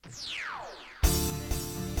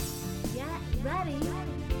ready.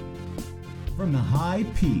 From the high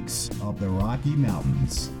peaks of the Rocky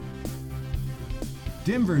Mountains,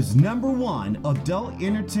 Denver's #1 adult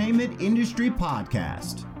entertainment industry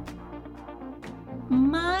podcast.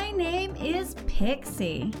 My name is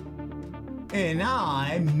Pixie. And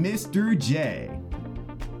I'm Mr. J.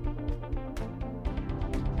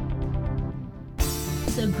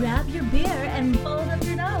 So grab your beer and fold up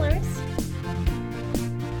your dollars.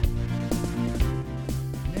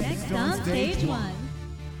 Next on Stage 1. Am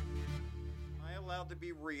I allowed to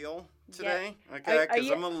be real today? Yeah. Okay, Are because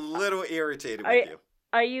you- I'm a little irritated with you.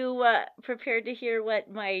 Are you prepared to hear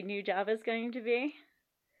what my new job is going to be?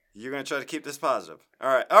 You're going to try to keep this positive. All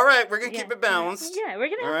right, we're going to keep it balanced. Yeah, we're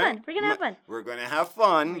going to All have right? fun. We're going to have fun. We're going to have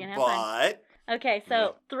fun, We're gonna have but... Okay,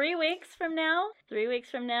 so 3 weeks from now,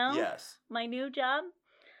 Yes. my new job,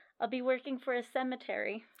 I'll be working for a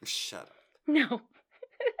cemetery. Shut up. No.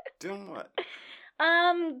 Doing what?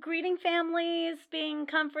 Greeting families, being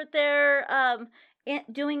comfort there,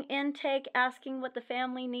 doing intake, asking what the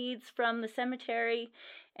family needs from the cemetery.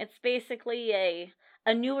 It's basically a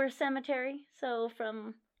newer cemetery, so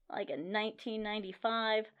from like a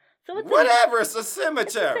 1995. So it's Whatever, it's a It's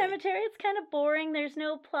cemetery. a cemetery. It's kind of boring. There's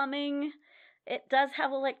no plumbing. It does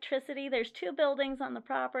have electricity. There's 2 buildings on the Are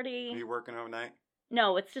property. you working overnight?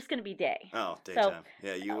 No, it's just going to be day. Oh, daytime.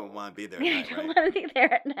 Yeah, you wouldn't want to be there I at night, don't right? want to be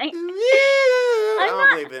there at night. I don't not-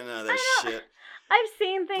 believe in none of that I don't- shit. I've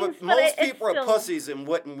seen things, But most it's people are still... pussies and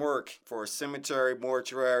wouldn't work for a cemetery,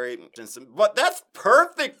 mortuary, but that's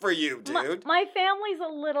perfect for you, dude. My family's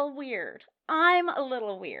a little weird. I'm a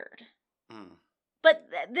little weird. Mm. But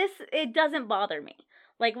it doesn't bother me.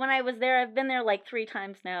 Like when I was there, I've been there like 3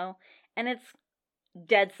 times now, and it's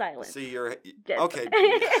dead silent. See, you're Dead okay.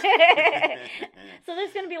 So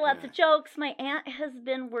there's going to be lots of jokes. My aunt has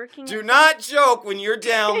been working... Do not joke when you're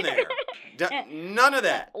down there. None of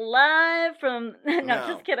that. Live from... No, No.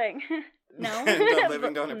 just kidding. No. The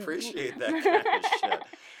living don't appreciate that kind of shit.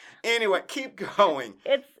 Anyway, keep going.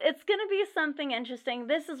 It's going to be something interesting.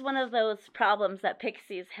 This is one of those problems that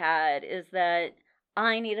Pixie's had, is that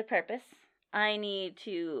I need a purpose. I need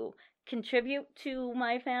to contribute to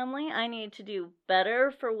my family. I need to do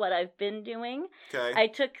better for what I've been doing. Okay. I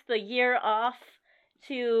took the year off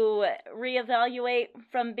to reevaluate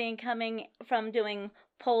from doing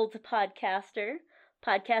poll to podcaster.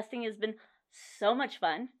 Podcasting has been so much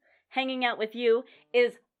fun. Hanging out with you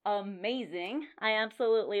is amazing. I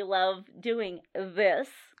absolutely love doing this.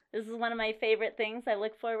 This is one of my favorite things. I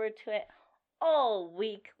look forward to it all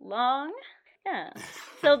week long. Yeah.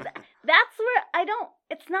 So that's where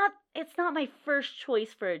it's not my first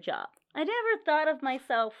choice for a job. I never thought of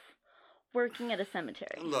myself working at a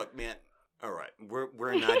cemetery. Look, man. All right,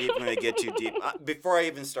 we're not even going to get too deep. Before I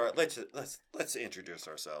even start, let's introduce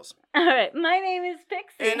ourselves. All right, my name is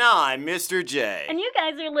Pixie. And I'm Mr. J. And you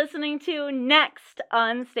guys are listening to Next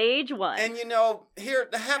on Stage 1. And you know, here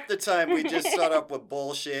half the time we just start up with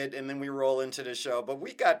bullshit and then we roll into the show, but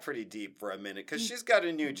we got pretty deep for a minute because she's got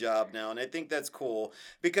a new job now, and I think that's cool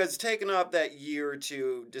because taking off that year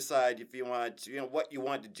to decide if you want, what you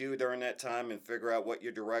want to do during that time and figure out what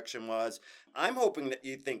your direction was. I'm hoping that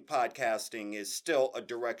you think podcasting is still a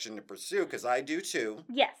direction to pursue because I do too.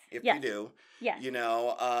 Yes. If yes. you do. Yes.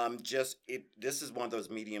 This is one of those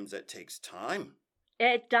mediums that takes time.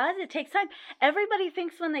 It does. It takes time. Everybody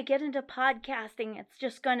thinks when they get into podcasting, it's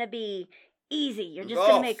just going to be easy. You're just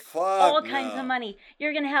going to make all kinds of money.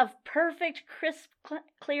 You're going to have perfect, crisp,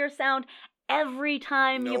 clear sound every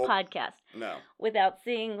time you podcast. No. Without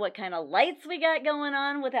seeing what kind of lights we got going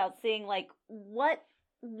on, without seeing like what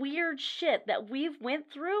weird shit that we've went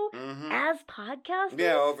through as podcasters.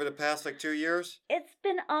 Yeah, over the past 2 years. It's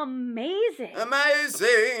been amazing.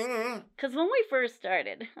 Amazing. Because when we first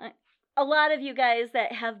started, a lot of you guys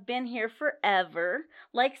that have been here forever,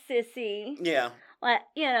 like Sissy, Yeah. like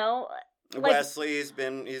Wesley, he's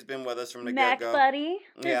been with us from the Mac get-go. Buddy.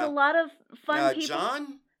 There's a lot of fun people.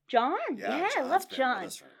 John? John? Yeah, I love been John. with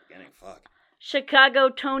us from the beginning. Fuck. Chicago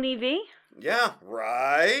Tony V. Yeah,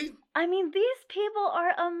 right. I mean, these people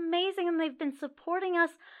are amazing, and they've been supporting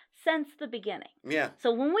us since the beginning. Yeah.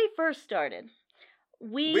 So when we first started,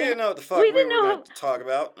 we didn't know what the fuck we were going to talk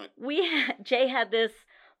about. Jay had this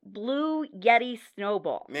blue Yeti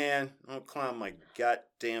snowball. Man, don't clown my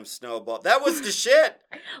goddamn snowball. That was the shit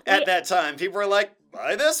at that time. People were like,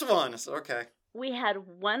 buy this one. I said, okay. We had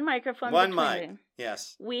one microphone. One mic.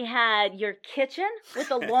 Yes. We had your kitchen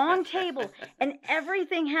with a long table, and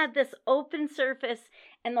everything had this open surface,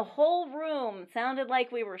 and the whole room sounded like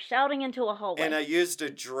we were shouting into a hallway. And I used a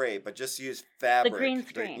drape. I just used fabric. The green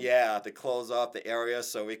screen. To close off the area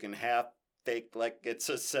so we can have fake like it's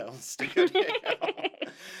a sound studio.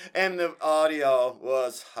 And the audio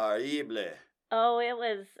was horrible.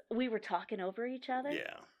 Oh, we were talking over each other.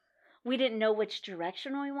 Yeah. We didn't know which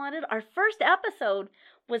direction we wanted. Our first episode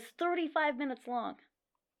was 35 minutes long.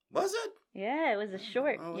 Was it? Yeah, it was a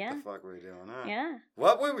short. Oh, what the fuck were we doing? Huh? Yeah.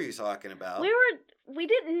 What were we talking about? We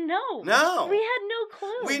didn't know. No. We had no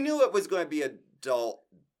clue. We knew it was going to be adult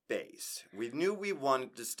based. We knew we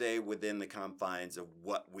wanted to stay within the confines of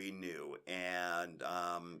what we knew. And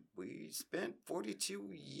we spent 42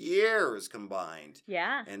 years combined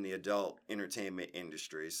Yeah. in the adult entertainment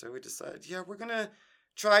industry. So we decided, yeah, we're going to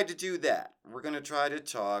try to do that. We're going to try to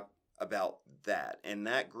talk about that. And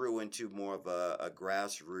that grew into more of a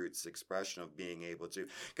grassroots expression of being able to,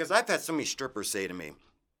 because I've had so many strippers say to me,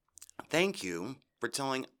 thank you for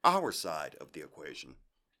telling our side of the equation.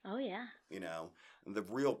 Oh, yeah. You know, the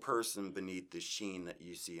real person beneath the sheen that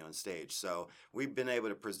you see on stage. So we've been able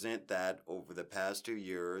to present that over the past 2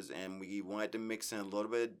 years, and we wanted to mix in a little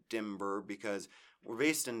bit of Denver because we're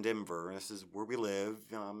based in Denver. This is where we live.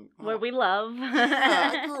 Where we love.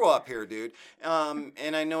 Yeah, I grew up here, dude.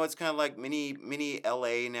 And I know it's kind of like mini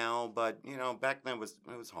LA now, but you know, back then it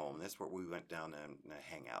was home. That's where we went down and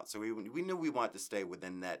hang out. So we knew we wanted to stay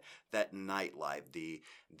within that nightlife,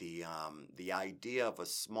 the idea of a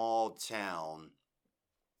small town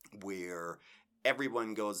where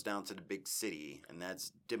everyone goes down to the big city, and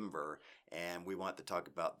that's Denver. And we want to talk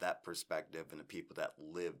about that perspective and the people that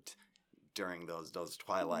lived during those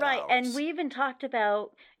twilight hours. Right, and we even talked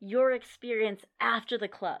about your experience after the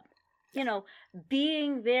club. You know,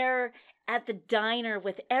 being there at the diner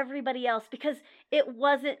with everybody else, because it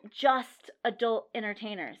wasn't just adult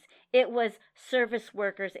entertainers. It was service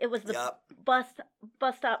workers. It was the bus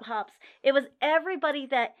stop hops. It was everybody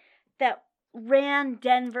that ran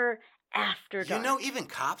Denver after dark. You know, even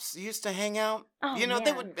cops used to hang out. Oh, you know, man.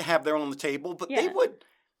 they would have their own table, but Yeah. they would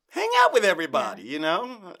hang out with everybody, you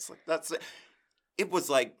know? It was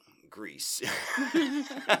like Grease.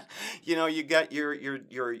 You know, you got your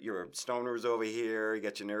stoners over here, you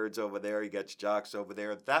got your nerds over there, you got your jocks over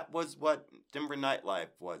there. That was what Denver nightlife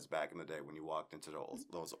was back in the day when you walked into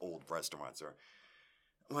those old restaurants.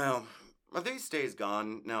 Well, are these days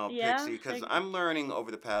gone now, Yeah, Pixie? Because I'm learning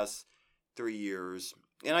over the past 3 years,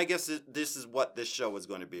 and I guess this is what this show is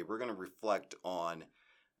going to be. We're going to reflect on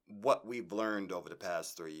what we've learned over the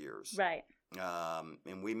past 3 years. Right.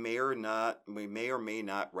 And we may or may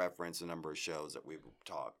not reference a number of shows that we've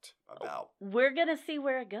talked about. We're going to see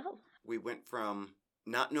where it goes. We went from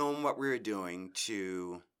not knowing what we were doing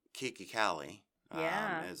to Kiki Callie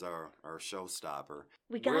as our showstopper.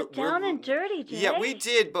 We got down and dirty, Jay. Yeah, we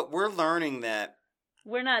did, but we're learning that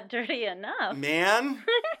we're not dirty enough. Man.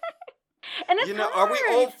 And it's hard. Are we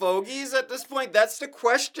old fogies at this point? That's the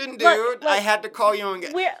question, dude. Look, I had to call you and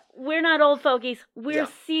get... We're not old fogies. We're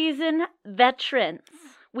seasoned veterans.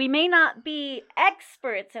 We may not be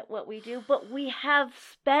experts at what we do, but we have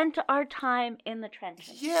spent our time in the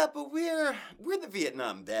trenches. Yeah, but we're the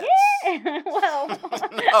Vietnam vets. Yeah, well.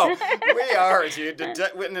 No, we are, dude.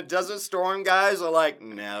 When the Desert Storm guys are like,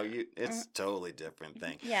 no, it's a totally different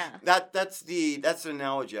thing. Yeah. That's the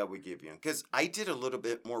analogy I would give you. Because I did a little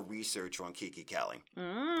bit more research on Kiki Callie.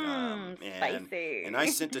 Spicy. And I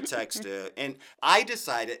sent a text to, and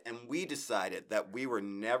we decided that we were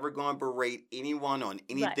never going to berate anyone on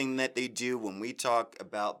anything that they do when we talk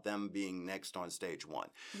about them being next on stage one.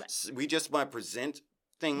 Right. So we just want to present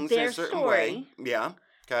things in a certain way. Yeah.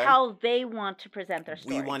 Okay. How they want to present their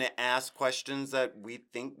story. We want to ask questions that we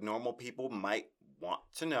think normal people might want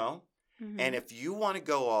to know. Mm-hmm. And if you want to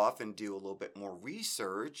go off and do a little bit more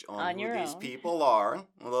research on who these people are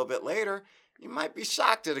a little bit later, you might be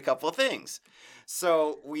shocked at a couple of things.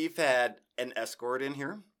 So we've had an escort in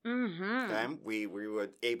here. Mm-hmm. Okay. We were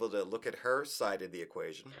able to look at her side of the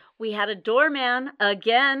equation. We had a doorman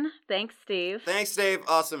again. Thanks, Steve. Thanks, Dave.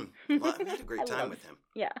 Awesome. Well, we had a great time with him.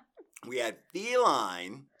 Yeah. We had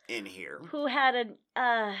Feline in here. Who had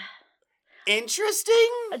interesting?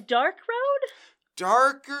 A dark road?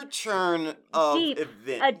 Darker turn of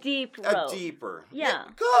event. A deep road. A deeper. Yeah.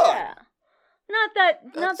 Good. Yeah.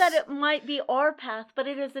 Not that it might be our path, but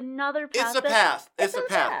it is another path. It's a path. It's a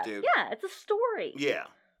path, dude. Yeah, it's a story. Yeah.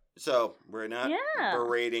 So we're not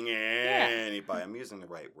berating anybody. I'm using the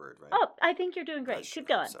right word, right? Oh, I think you're doing great. Keep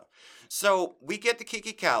going. So we get to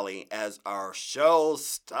Kiki Callie as our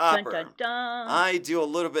showstopper. Dun, dun, dun. I do a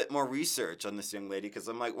little bit more research on this young lady because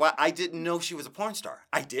I'm like, well, I didn't know she was a porn star.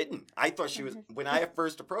 I didn't. I thought she was, when I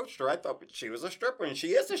first approached her, I thought she was a stripper, and she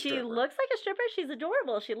is a stripper. She looks like a stripper. She's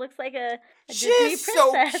adorable. She looks like a She's Disney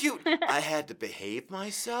princess. So cute. I had to behave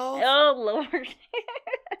myself. Oh, Lord.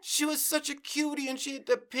 She was such a cutie, and she had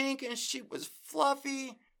the pink pink and she was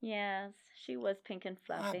fluffy. Yes, she was pink and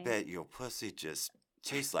fluffy. I bet your pussy just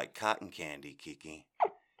tastes like cotton candy, Kiki.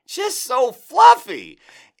 Just so fluffy.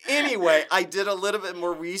 Anyway, I did a little bit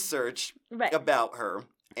more research about her,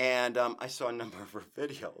 and I saw a number of her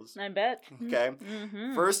videos. I bet. Okay.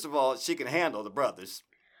 Mm-hmm. First of all, she can handle the brothers.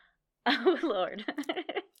 Oh, Lord.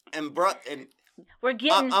 And we're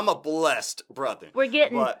getting... I'm a blessed brother. We're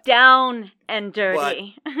getting down and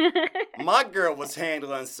dirty. My girl was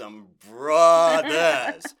handling some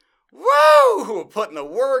brothers. Woo! Who were putting the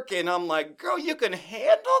work in. I'm like, girl, you can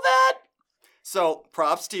handle that? So,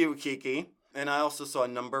 props to you, Kiki. And I also saw a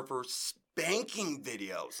number of her spanking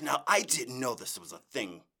videos. Now, I didn't know this was a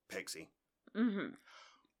thing, Pixie. Mm-hmm.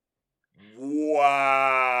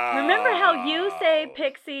 Wow. Remember how you say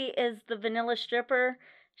Pixie is the vanilla stripper?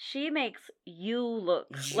 She makes you look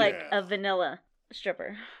like a vanilla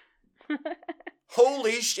stripper.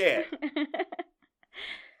 Holy shit.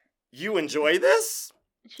 You enjoy this?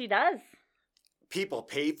 She does. People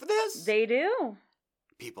pay for this? They do.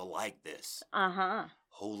 People like this. Uh-huh.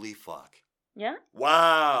 Holy fuck. Yeah.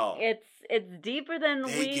 Wow. It's deeper than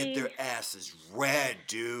they get their asses red,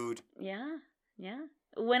 dude. Yeah. Yeah.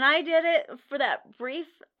 When I did it for that brief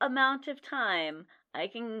amount of time, I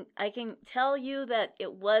can tell you that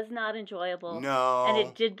it was not enjoyable. No. And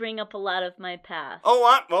it did bring up a lot of my past.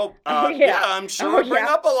 Yeah, I'm sure it bring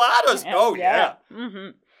up a lot of... Oh, yeah.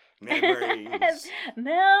 Mm-hmm. Memories.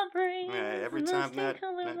 Memories. Yeah, every time that...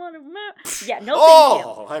 Yeah, no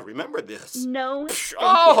Oh, I remember this. No,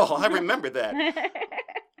 I remember that.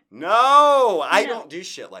 No, I don't do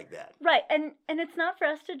shit like that. Right, and it's not for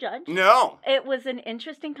us to judge. No. It was an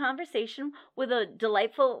interesting conversation with a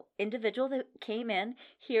delightful individual that came in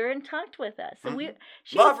here and talked with us. And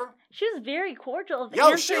Love her. She was very cordial.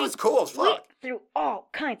 Yo, she was cool as fuck. We threw all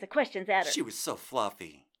kinds of questions at her. She was so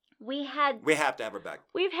fluffy. We have to have her back.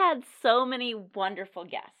 We've had so many wonderful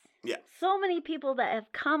guests. Yeah. So many people that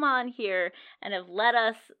have come on here and have let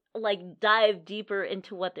us dive deeper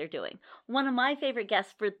into what they're doing. One of my favorite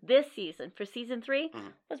guests for this season, for season 3,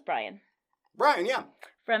 was Brian. Brian, yeah.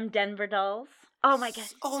 From Denver Dolls. Oh my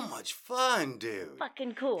gosh. So much fun, dude.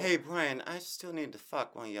 Fucking cool. Hey, Brian, I still need to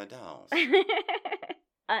fuck one of your dolls.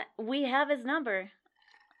 We have his number.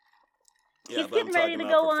 Yeah, He's getting ready to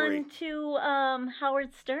go on to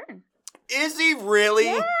Howard Stern. Is he really?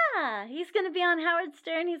 Yeah, he's going to be on Howard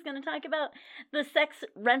Stern. He's going to talk about the sex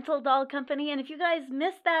rental doll company. And if you guys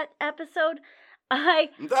missed that episode,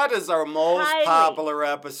 that is our most popular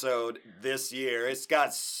episode this year. It's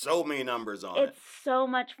got so many numbers on it. It's so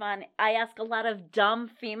much fun. I ask a lot of dumb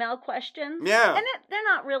female questions. Yeah. And they're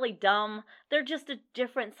not really dumb. They're just a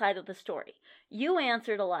different side of the story. You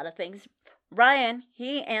answered a lot of things. Ryan,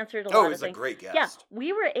 he answered a lot of things. Oh, he's a great guest. Yeah,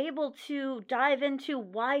 we were able to dive into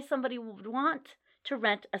why somebody would want to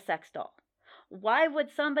rent a sex doll. Why would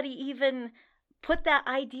somebody even put that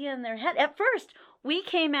idea in their head? At first, we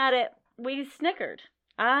came at it, we snickered.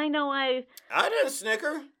 I didn't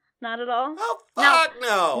snicker. Not at all? Oh, fuck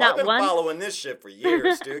no. Not I've been once. following this shit for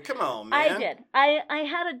years, dude. Come on, man. I did. I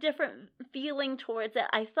had a different feeling towards it.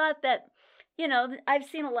 I thought that, I've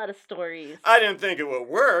seen a lot of stories. I didn't think it would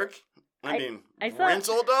work. I mean,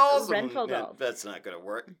 rental dolls? Rental dolls. That's not going to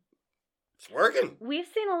work. It's working. We've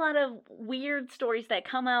seen a lot of weird stories that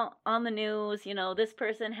come out on the news. This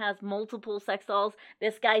person has multiple sex dolls.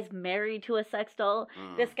 This guy's married to a sex doll.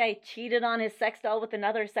 This guy cheated on his sex doll with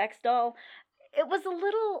another sex doll. There was a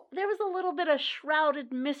little bit of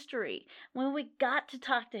shrouded mystery. When we got to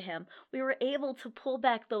talk to him, we were able to pull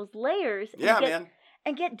back those layers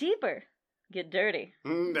and get deeper. Get dirty.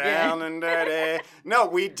 Down and dirty. No,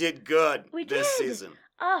 we did good this season.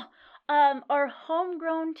 Oh, our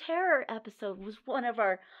Homegrown Terror episode was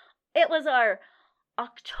it was our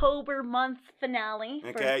October month finale.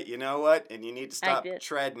 Okay, you know what? And you need to stop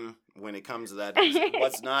treading when it comes to that.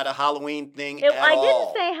 What's not a Halloween thing at all. I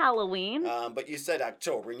didn't say Halloween. But you said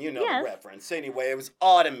October, and you know the reference. Anyway, it was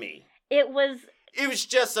autumny. It was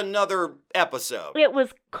just another episode. It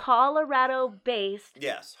was Colorado-based.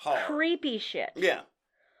 Yes, horror. Creepy shit. Yeah.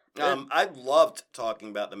 I loved talking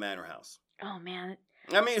about the Manor House. Oh, man.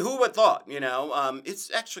 I mean, who would have thought,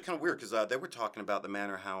 It's actually kind of weird because they were talking about the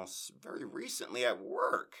Manor House very recently at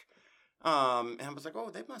work. And I was like, oh,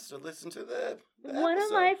 they must have listened to the One episode.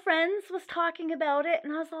 of my friends was talking about it,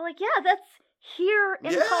 and I was all like, yeah, that's here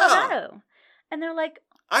in Colorado. And they're like...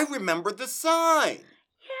 I remember the sign.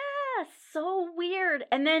 Yeah, so weird.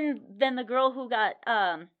 And then the girl who got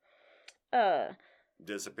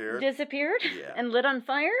disappeared and lit on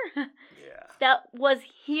fire. Yeah. That was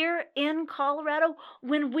here in Colorado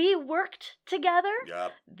when we worked together.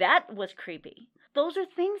 Yep. That was creepy. those are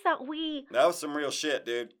things that That was some real shit,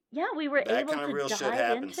 dude. we were That able kind of to real shit dive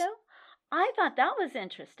happens. into. I thought that was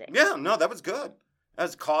interesting. Yeah, no, that was good. That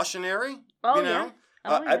was cautionary. Oh, you know? yeah.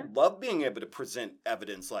 Oh, I yeah. love being able to present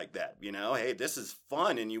evidence like that. You know, hey, this is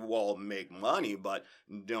fun and you all make money, but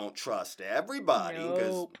don't trust everybody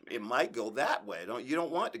because Nope. it might go that way. You don't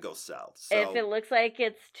want it to go south. So If it looks like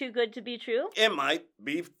it's too good to be true, it might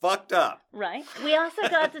be fucked up. right? We also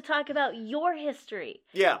got to talk about your history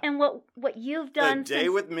Yeah. and what you've done. A Day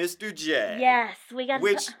with Mr. J. Yes, we got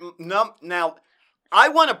Which now I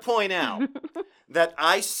want to point out that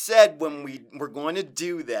I said when we were going to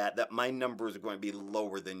do that my numbers are going to be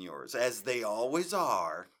lower than yours, as they always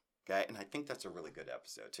are. Okay, and I think that's a really good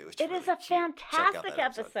episode too. It's It really is a cute. Check out fantastic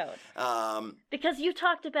that episode. Because you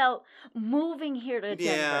talked about moving here to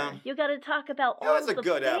Denver. Yeah. You got to talk about It all was a the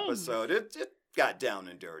good things. episode. It got down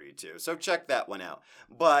and dirty too, so check that one out.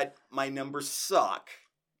 But my numbers suck.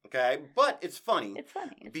 Okay, but it's funny. It's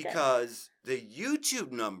funny. It's because the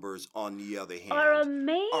YouTube numbers, on the other hand, are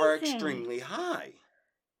amazing. are extremely high.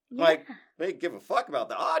 Yeah. Like, they give a fuck about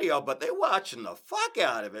the audio, but they're watching the fuck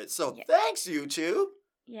out of it. So Yeah. thanks, YouTube.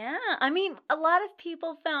 Yeah, I mean, a lot of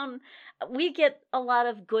people we get a lot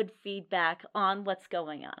of good feedback on what's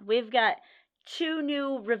going on. We've got 2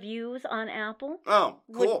 new reviews on Apple. Oh,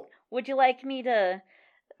 cool. Would you like me to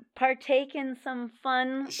partake in some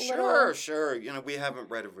fun Sure. You know, we haven't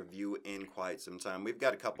read a review in quite some time. We've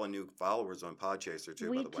got a couple of new followers on Podchaser,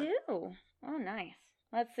 too, by the way. We do. Oh, nice.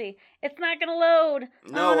 Let's see. It's not going to load.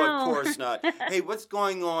 No, Oh, no. of course not. Hey, what's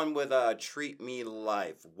going on with Treat Me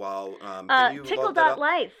Life? While can you load that up?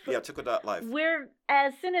 Tickle.life. Yeah, Tickle.life.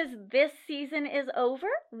 As soon as this season is over,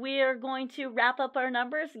 we're going to wrap up our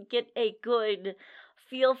numbers, get a good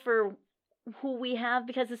feel for who we have,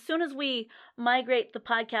 because as soon as we migrate the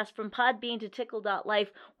podcast from Podbean to Tickle.life,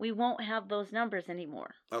 we won't have those numbers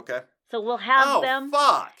anymore. Okay. So we'll have them.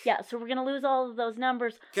 Oh, fuck. Yeah, so we're going to lose all of those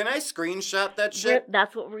numbers. Can I screenshot that shit?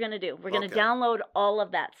 That's what we're going to do. We're going to Okay. download all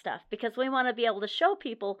of that stuff because we want to be able to show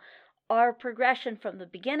people our progression from the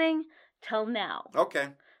beginning till now. Okay.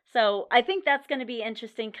 So I think that's going to be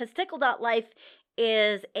interesting because Tickle.life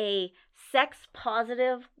is a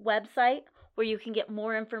sex-positive website where you can get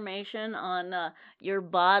more information on your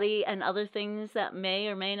body and other things that may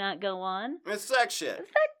or may not go on. It's sex shit.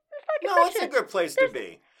 It's fucking No, sex it's a shit. good place to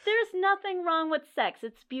be. There's nothing wrong with sex.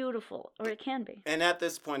 It's beautiful, or it can be. And at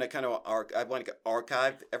this point, I want to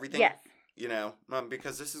archive everything. Yes. You know,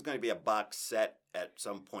 because this is going to be a box set at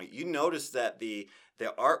some point. You notice that the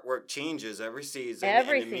artwork changes every season. And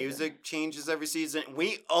the music changes every season.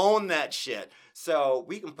 We own that shit. So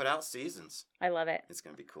we can put out seasons. I love it. It's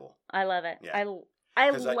going to be cool. I love it. Yeah. I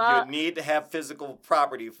Because love. you need to have physical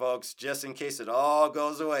property, folks, just in case it all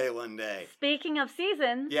goes away one day. Speaking of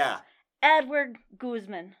seasons, Yeah. Edward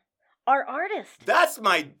Guzman, our artist. That's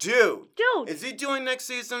my dude. Dude, Is he doing next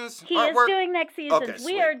season's he artwork? is doing next season. Okay, we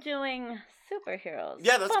sweet. are doing superheroes.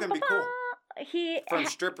 Yeah, that's gonna be cool. He From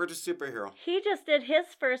stripper to superhero. he just did his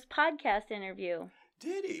first podcast interview,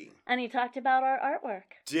 Did he? and he talked about our artwork.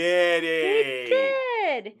 Did He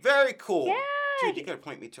did. Very cool. Yeah. Dude, you gotta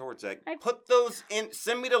point me towards that. I- Put those in.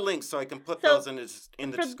 Send me the links so I can put So, those in the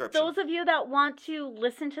For description. those of you that want to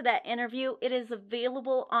listen to that interview, it is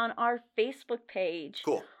available on our Facebook page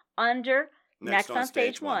Cool. under Next on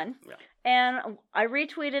Stage 1. Yeah. And I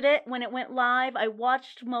retweeted it when it went live. I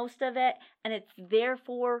watched most of it, and it's there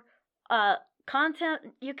for content.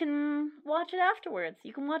 You can watch it afterwards.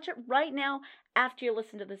 You can watch it right now after you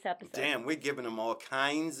listen to this episode. Damn, we're giving them all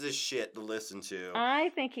kinds of shit to listen to. I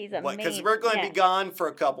think he's amazing. Because we're going to Yeah. be gone for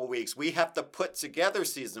a couple weeks. We have to put together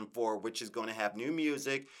season 4, which is going to have new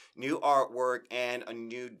music, new artwork, and a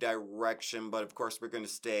new direction. But of course, we're going to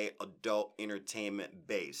stay adult entertainment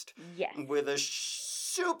based. Yes. With a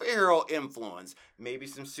superhero influence, maybe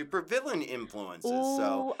some supervillain influences. Ooh,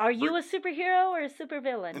 So are you a superhero or a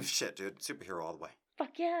supervillain? shit, dude, superhero all the way.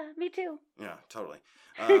 Fuck yeah, me too. Yeah, totally.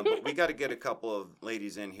 But we got to get a couple of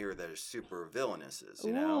ladies in here that are super villainesses,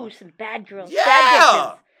 you know? Ooh, some bad girls. Yeah! Bad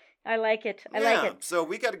bitches. I like it. I like it. So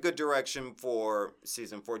we got a good direction for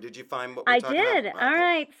season 4. Did you find what we're I talking did. about? All cool.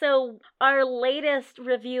 right. So our latest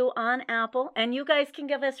review on Apple, and you guys can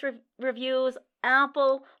give us reviews.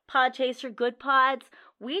 Apple, Podchaser, Good Pods.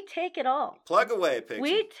 We take it all. Plug away, Pixie.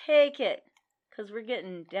 We take it because we're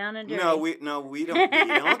getting down and dirty. No, we don't. We don't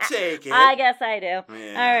take it. I guess I do.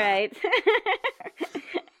 Yeah. All right.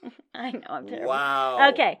 I know I'm terrible. Wow.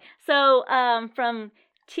 Okay, so from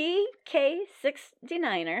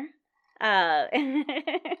TK69er,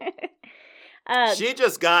 She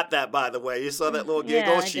just got that, by the way. You saw that little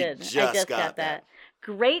giggle? yeah, I She did. just I just got that.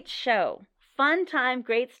 Great show, fun time,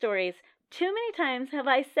 great stories. Too many times have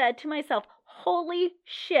I said to myself, holy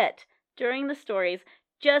shit during the stories.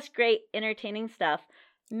 Just great, entertaining stuff.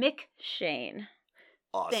 Mick Shane.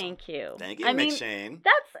 Awesome. Thank you. Thank you, I mean, McShane.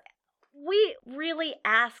 we really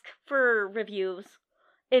ask for reviews.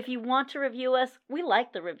 If you want to review us, we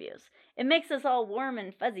like the reviews. It makes us all warm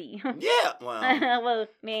and fuzzy. Yeah, well. Well,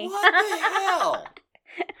 me. What the hell?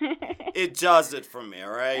 It does it for me,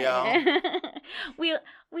 all right, y'all?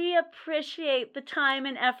 We appreciate the time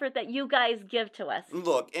and effort that you guys give to us.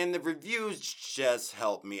 Look, and the reviews just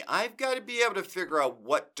help me. I've got to be able to figure out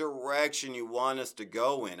what direction you want us to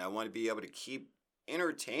go in. I want to be able to keep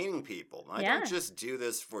entertaining people. I don't just do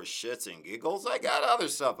this for shits and giggles. I got other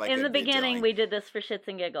stuff I In the could be beginning, doing. we did this for shits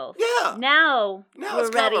and giggles. Yeah. Now Now it's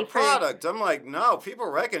we're kind ready of a product. I'm like, no, people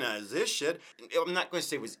recognize this shit. I'm not going to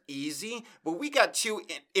say it was easy, but we got 2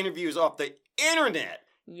 interviews off the internet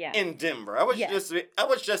in Denver. I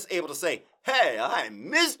was just able to say, hey, I'm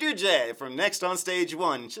Mr. J from Next on Stage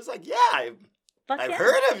 1. She's like, yeah, I've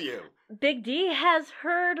heard of you. Big D has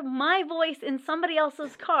heard my voice in somebody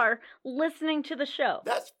else's car listening to the show.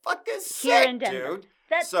 That's fucking sick, Here in Denver. dude.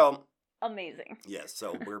 That's so amazing. Yes,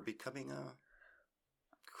 so we're becoming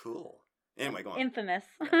cool. Anyway, go on. Infamous.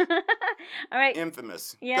 Yes. All right.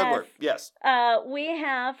 Infamous. Yes. Good word. Yes. We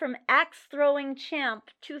have from Axe Throwing Champ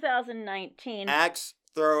 2019. Axe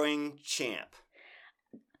Throwing Champ.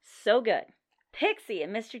 So good. Pixie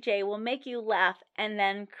and Mr. J will make you laugh and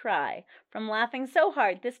then cry. From laughing so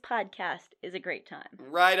hard, this podcast is a great time.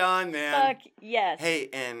 Right on, man. Fuck yes. Hey,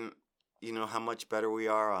 and you know how much better we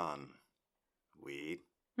are on weed?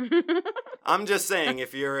 I'm just saying,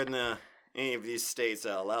 if you're in any of these states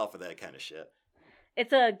that allow for that kind of shit.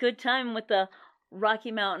 It's a good time with the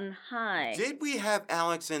Rocky Mountain High. Did we have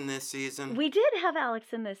Alex in this season? We did have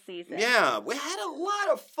Alex in this season. Yeah, we had a lot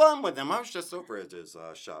of fun with him. I was just over at his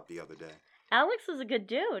shop the other day. Alex was a good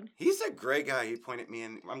dude. He's a great guy. He pointed me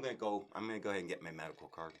in. I'm gonna go ahead and get my medical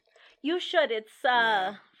card. You should. It's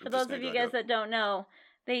for those of you guys that don't know,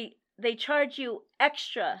 they charge you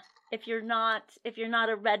extra if you're not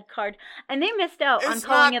a red card, and they missed out on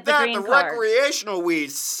calling it the green card. The recreational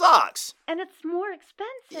weed sucks, and it's more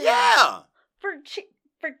expensive. Yeah, for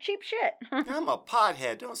cheap shit. I'm a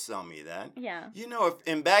pothead. Don't sell me that. Yeah. You know,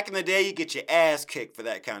 back in the day, you get your ass kicked for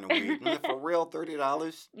that kind of weed. For real,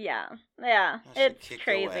 $30. Yeah. It's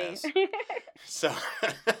crazy. So,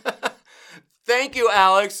 thank you,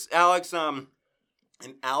 Alex. Alex, and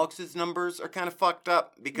Alex's numbers are kind of fucked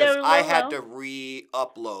up because I had to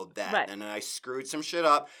re-upload that, and I screwed some shit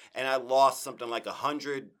up, and I lost something like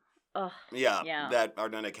 100. That are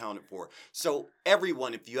not accounted for. So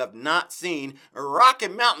everyone, if you have not seen Rocky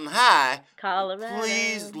Mountain High, Colorado,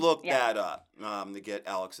 please look that up to get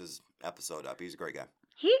Alex's episode up. He's a great guy.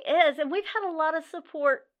 He is, and we've had a lot of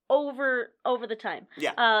support over the time.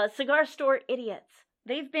 Yeah. Cigar Store Idiots.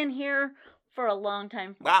 They've been here for a long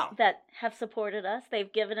time. Wow. That have supported us.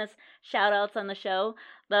 They've given us shout outs on the show.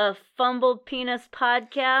 The Fumbled Penis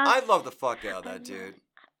Podcast. I love the fuck out of that dude.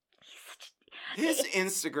 His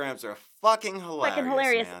Instagrams are fucking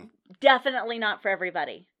hilarious, man. Definitely not for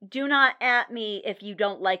everybody. Do not at me if you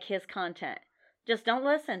don't like his content. Just don't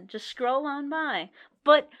listen. Just scroll on by.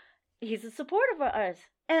 But he's a supporter of ours,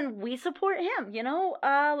 and we support him. You know.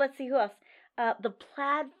 Let's see who else. The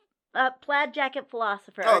plaid jacket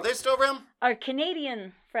philosopher. Oh, they're still around? Our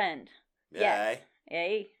Canadian friend. Yeah.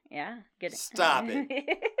 Yes. Yeah. Good. Stop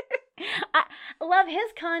it. I love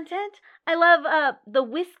his content. I love the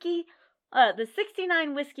whiskey. The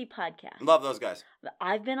 69 Whiskey Podcast. Love those guys.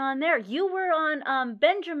 I've been on there. You were on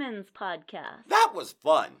Benjamin's podcast. That was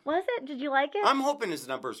fun. Was it? Did you like it? I'm hoping his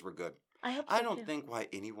numbers were good. I hope so I don't too. think why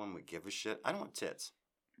anyone would give a shit. I don't want tits.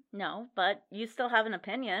 No, but you still have an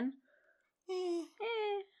opinion.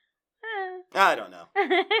 I don't know.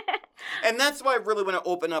 And that's why I really want to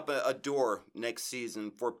open up a door next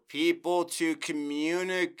season for people to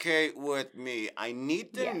communicate with me. I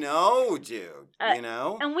need to know, dude. You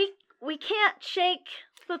know? And we can't shake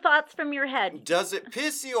the thoughts from your head. Does it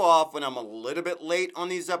piss you off when I'm a little bit late on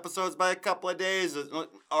these episodes by a couple of days?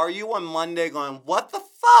 Are you on Monday going, what the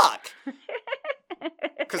fuck?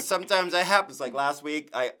 Because sometimes that happens. Like last week,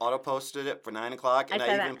 I auto-posted it for 9 o'clock, and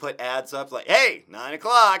I even put ads up like, hey, 9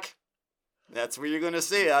 o'clock. That's where you're going to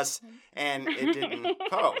see us. And it didn't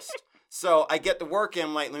post. So I get to work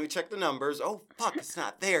in, like, let me check the numbers. Oh, fuck, it's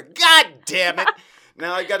not there. God damn it.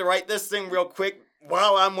 Now I got to write this thing real quick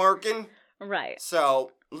while I'm working. Right.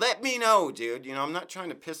 So let me know, dude. You know, I'm not trying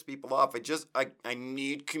to piss people off. I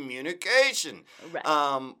need communication.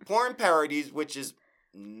 Right. Porn parodies, which is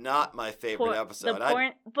not my favorite episode.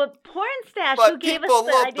 But Porn Stash, but who gave us people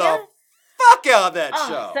the love idea. the fuck out of that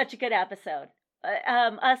show. Such a good episode.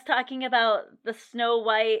 us talking about the Snow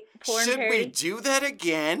White porn Should parody. we do that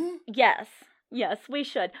again? Yes, we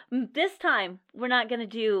should. This time, we're not going to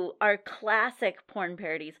do our classic porn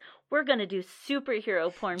parodies. We're going to do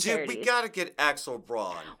superhero porn Dude, parodies. we gotta get Axel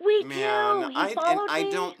Braun. We Man, do. He I followed me.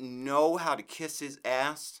 don't know how to kiss his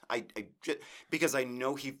ass. Because I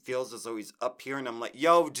know he feels as though he's up here, and I'm like,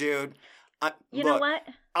 yo, dude. You know what?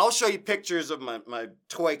 I'll show you pictures of my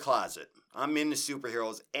toy closet. I'm into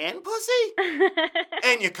superheroes and pussy,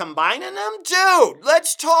 and you're combining them, dude.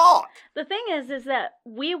 Let's talk. The thing is that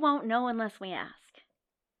we won't know unless we ask.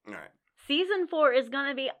 All right. Season 4 is going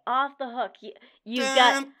to be off the hook. You Dun,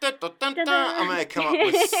 got. dun, dun, dun, dun. I'm gonna come up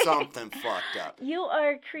with something fucked up. You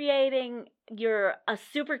are creating a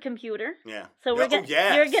supercomputer. Yeah. So we're gonna.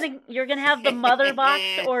 yes. You're gonna have the mother box,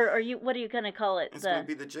 or are you? What are you gonna call it? It's gonna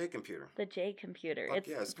be the J computer. The J computer. Fuck It's,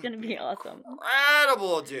 yeah, it's gonna be awesome.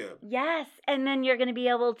 Incredible, dude. Yes, and then you're gonna be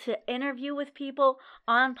able to interview with people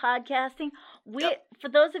on podcasting. For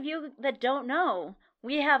those of you that don't know,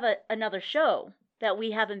 we have another show that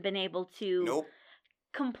we haven't been able to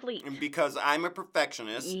complete. Because I'm a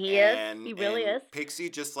perfectionist. Yes, he really is. Pixie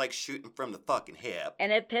just likes shooting from the fucking hip.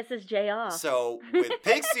 And it pisses Jay off. So with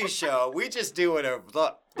Pixie's show, we just do whatever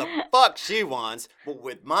the fuck she wants. But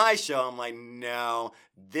with my show, I'm like, no,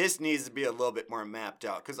 this needs to be a little bit more mapped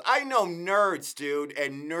out. Because I know nerds, dude,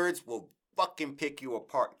 and nerds will fucking pick you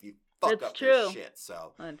apart if you fuck up their shit.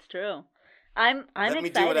 So that's true. I'm excited. Let me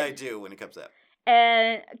do what I do when it comes up.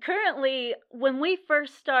 And currently, when we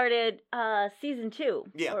first started season 2,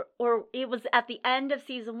 or it was at the end of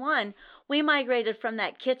season 1, we migrated from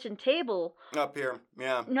that kitchen table up here.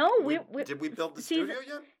 Yeah. No, did we build the studio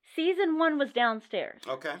yet? Season 1 was downstairs.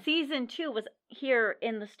 Okay. Season 2 was here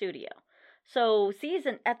in the studio. So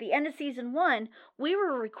at the end of season 1, we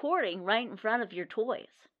were recording right in front of your toys.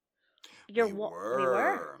 We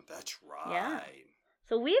were. That's right. Yeah.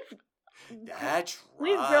 So we've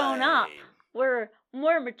we've grown up. We're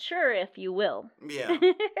more mature, if you will. Yeah.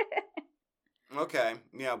 Okay.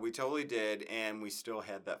 Yeah, we totally did. And we still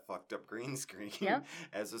had that fucked up green screen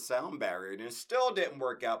as a sound barrier. And it still didn't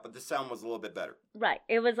work out, but the sound was a little bit better. Right.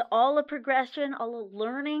 It was all a progression, all a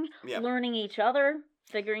learning, learning each other,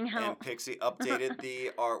 figuring how. And Pixie updated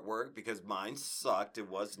the artwork because mine sucked. It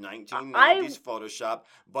was 1990s Photoshop.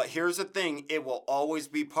 But here's the thing. It will always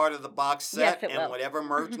be part of the box set. Yes, and whatever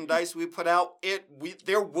merchandise we put out,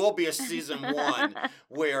 there will be a season 1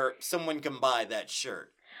 where someone can buy that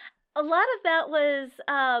shirt. A lot of that was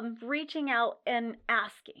reaching out and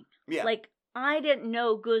asking. Yeah. Like, I didn't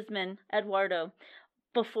know Guzman Eduardo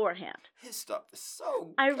beforehand. His stuff is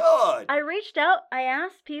so good. I reached out. I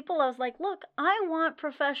asked people. I was like, look, I want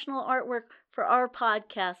professional artwork for our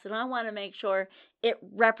podcast, and I want to make sure it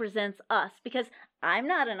represents us. Because I'm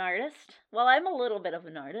not an artist. Well, I'm a little bit of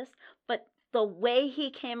an artist. But the way he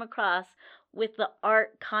came across with the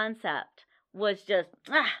art concept was just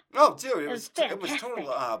oh, dude, it was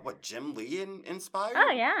total Jim Lee inspired.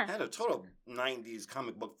 Oh yeah, it had a total 90s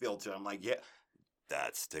comic book feel to it. I'm like, yeah,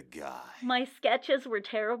 that's the guy. My sketches were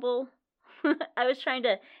terrible. I was trying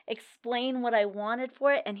to explain what I wanted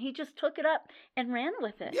for it, and he just took it up and ran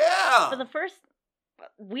with it. Yeah. For the first,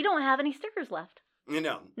 we don't have any stickers left.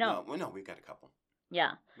 No, we got a couple.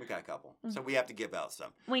 Yeah. We got a couple. So we have to give out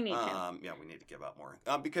some. We need to. Yeah, we need to give out more.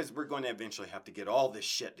 Because we're going to eventually have to get all this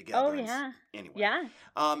shit together. Oh, yeah. Anyway. Yeah.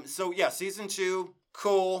 So, yeah, season 2,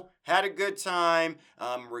 cool. Had a good time.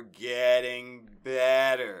 We're getting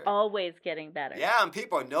better. Always getting better. Yeah, and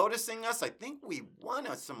people are noticing us. I think we won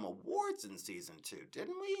some awards in season 2,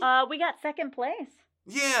 didn't we? We got second place.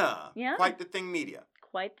 Yeah. Yeah. Quite the thing media.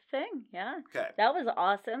 Quite the thing, yeah. Okay. That was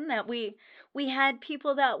awesome that we had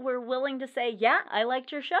people that were willing to say, yeah, I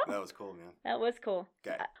liked your show. That was cool, man. That was cool.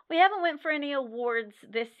 Okay. We haven't went for any awards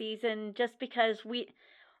this season just because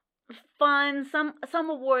some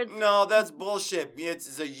awards. No, that's bullshit.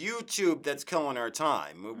 It's a YouTube that's killing our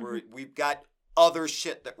time. We've got other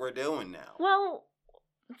shit that we're doing now. Well,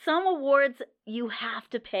 some awards you have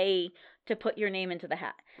to pay to put your name into the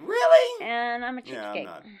hat. Really? And I'm a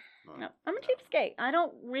cheapskate. Yeah, I'm a cheapskate. I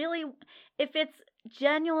don't really, if it's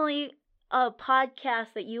genuinely a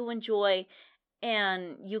podcast that you enjoy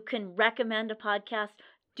and you can recommend a podcast,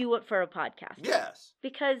 do it for a podcast. Yes.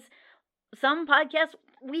 Because some podcasts,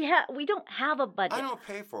 we don't have a budget. I don't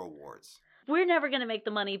pay for awards. We're never going to make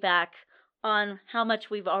the money back on how much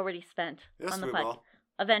we've already spent on the podcast. Will.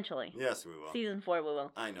 Eventually. Yes, we will. Season 4 we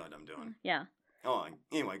will. I know what I'm doing. Yeah. Go on.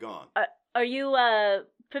 Anyway, go on. Are you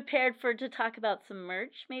prepared to talk about some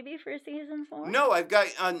merch maybe for season 4? No, I've got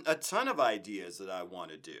a ton of ideas that I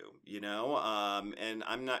want to do, and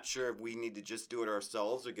I'm not sure if we need to just do it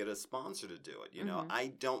ourselves or get a sponsor to do it.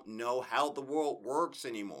 I don't know how the world works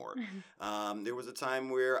anymore. There was a time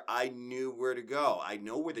where I knew where to go. I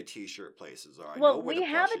know where the t-shirt places are. Well, we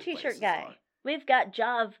have a t-shirt guy. We've got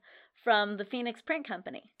Jav from the Phoenix Print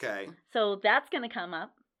Company. Okay. So that's going to come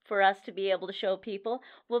up. For us to be able to show people,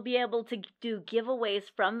 we'll be able to do giveaways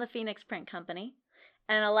from the Phoenix Print Company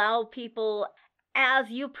and allow people, as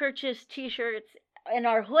you purchase t-shirts, and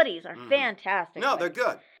our hoodies are fantastic. No, they're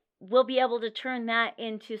good. We'll be able to turn that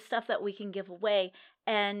into stuff that we can give away,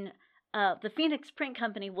 and the Phoenix Print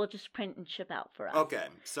Company will just print and ship out for us. Okay,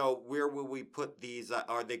 so where will we put these?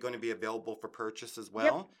 Are they going to be available for purchase as well?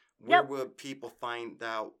 Yep. Where will people find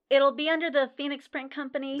out? It'll be under the Phoenix Print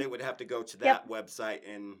Company. They would have to go to that website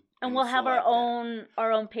and we'll have our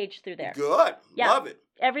own page through there. Good. Yeah. Love it.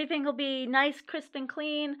 Everything will be nice, crisp, and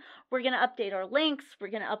clean. We're going to update our links. We're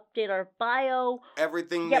going to update our bio.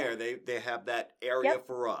 Everything there. They have that area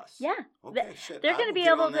for us. Yeah. Okay, shit. They're going to be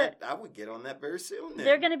able to... I would get on that very soon then.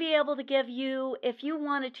 They're going to be able to give you, if you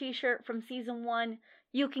want a t-shirt from season 1,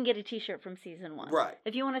 you can get a t-shirt from season 1. Right.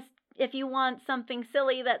 If you want something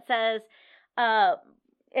silly that says,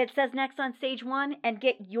 it says next on stage 1 and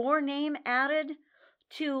get your name added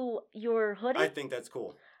to your hoodie. I think that's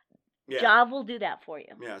cool. Yeah. Jav will do that for you.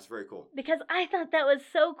 Yeah, it's very cool. Because I thought that was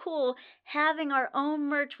so cool, having our own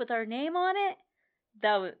merch with our name on it.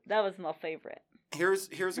 That was my favorite. Here's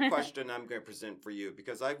a question I'm going to present for you,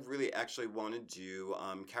 because I really actually want to do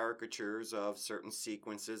caricatures of certain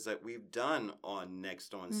sequences that we've done on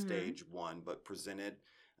Next on Stage 1, but presented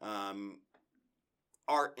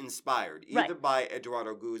art inspired, either by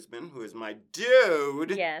Eduardo Guzman, who is my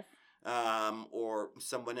dude. Yes. Or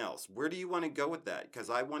someone else. Where do you want to go with that? Because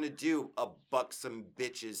I want to do a Buxom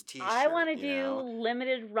Bitches t-shirt. I want to do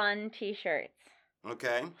limited run t-shirts.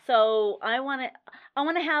 Okay. So I want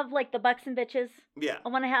to have like the Buxom Bitches. Yeah. I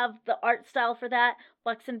want to have the art style for that,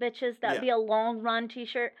 Buxom Bitches. That would be a long run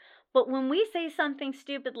t-shirt. But when we say something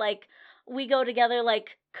stupid like we go together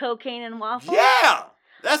like cocaine and waffles. Yeah.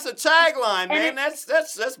 That's a tagline, man. That's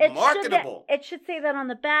marketable. It should say that on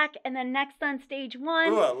the back, and then next on stage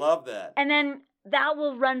 1. Ooh, I love that. And then that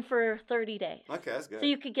will run for 30 days. Okay, that's good. So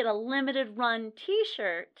you could get a limited run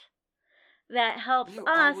t-shirt that helps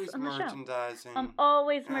us on the show. I'm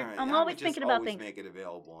always thinking about things. Make it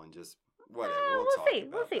available and just whatever.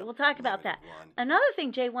 We'll see. We'll talk about that. Another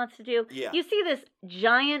thing Jay wants to do. Yeah. You see this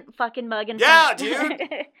giant fucking mug in front of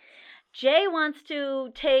dude. Jay wants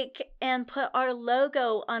to take and put our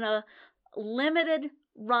logo on a limited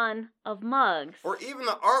run of mugs. Or even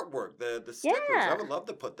the artwork, the stickers. Yeah. I would love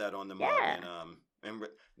to put that on the mug. And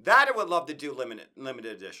that I would love to do limited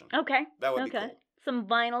edition. Okay. That would be cool. Some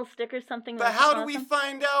vinyl stickers, something like that. But how do we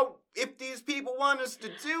find out if these people want us to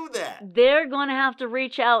do that? They're going to have to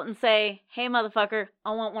reach out and say, hey, motherfucker,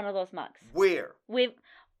 I want one of those mugs. Where?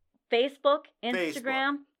 Facebook,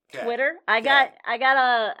 Instagram. Twitter. I got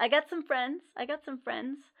some friends. I got some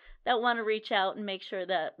friends that want to reach out and make sure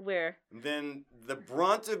that we're. Then the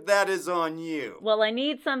brunt of that is on you. Well, I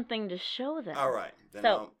need something to show them. All right. Then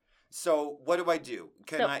so what do I do?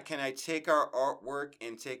 Can I take our artwork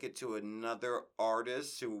and take it to another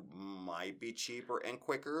artist who might be cheaper and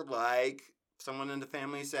quicker, like someone in the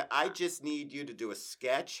family said, I just need you to do a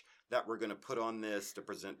sketch that we're going to put on this to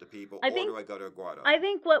present to people, or do I go to Eduardo? I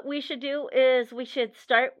think what we should do is we should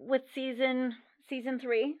start with season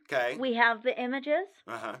 3. Okay. We have the images.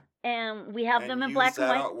 Uh-huh. And we have them in black and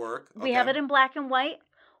white. Artwork. Okay. We have it in black and white.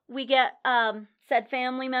 We get said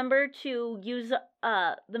family member to use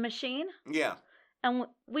the machine. Yeah. And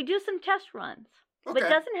we do some test runs. Okay. But it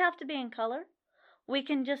doesn't have to be in color. We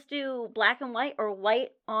can just do black and white or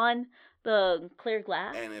white on the clear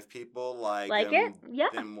glass. And if people like them,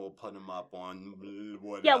 then we'll put them up on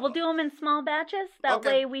whatever. Yeah, we'll do them in small batches. That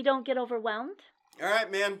way we don't get overwhelmed. All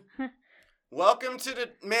right, man. Welcome to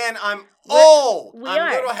the... Man, I'm old.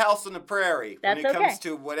 I'm Little House on the Prairie when it comes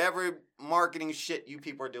to whatever marketing shit you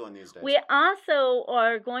people are doing these days. We also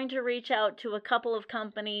are going to reach out to a couple of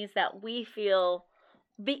companies that we feel...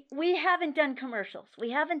 We haven't done commercials.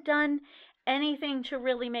 We haven't done anything to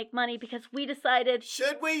really make money because we decided...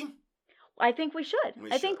 Should we? I think we should.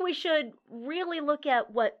 I think we should really look at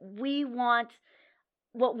what we want,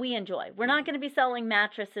 what we enjoy. We're not going to be selling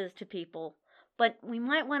mattresses to people, but we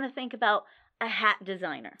might want to think about a hat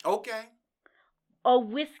designer. Okay. A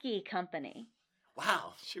whiskey company.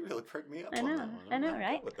 Wow, she really pricked me up I know,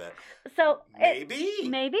 right? With that. So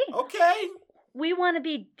maybe. Okay. We want to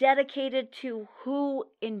be dedicated to who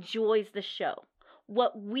enjoys the show.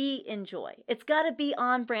 what we enjoy. It's got to be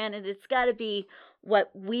on brand, and it's got to be what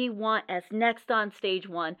we want as next on stage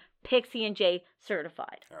one, Pixie and Jay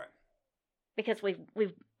certified. All right. Because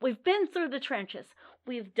we've been through the trenches.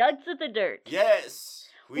 We've dug through the dirt. Yes.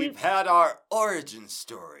 We've had our origin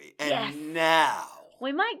story. And Yes. now.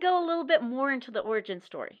 We might go a little bit more into the origin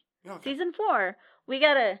story. Okay. Season 4, we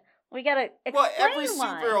gotta explain Well, every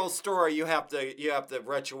why. superhero story you have to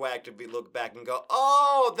retroactively look back and go,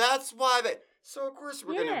 oh, that's why they. So of course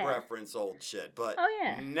we're Yeah. gonna reference old shit, but Oh,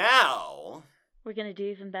 yeah. now, We're gonna do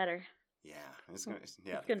even better. yeah, it's gonna It's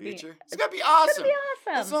the gonna be- future. It's gonna be It's awesome. gonna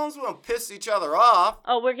be As awesome. long as we don't piss each other off.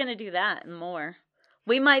 Oh, we're gonna do that and more.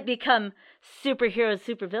 We might become superheroes,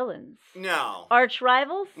 supervillains. No. Arch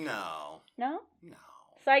rivals? No. No? No.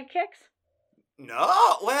 Sidekicks?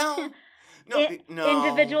 No. Well. No. No.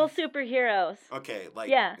 Individual superheroes. Okay, like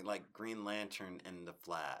Yeah. like Green Lantern and the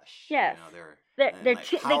Flash. Yes. You know, They're and they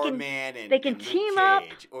Power can, Man and they can and Luke team up,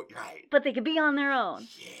 Cage. Oh, right. but they can be on their own.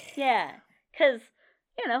 Yeah. Yeah, because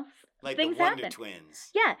Like things the Wonder happen. Twins.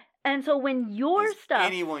 Yeah, and so when your Does stuff,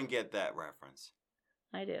 anyone get that reference?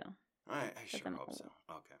 I do. I sure I'm hope so.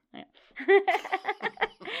 old. Okay.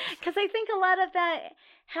 Because I think a lot of that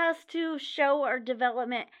has to show our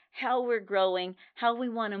development, how we're growing, how we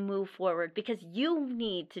want to move forward. Because you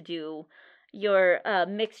need to do your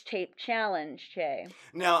mixtape challenge, Jay.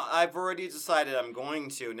 Now I've already decided I'm going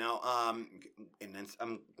to now. And then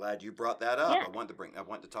I'm glad you brought that up. Yeah. I want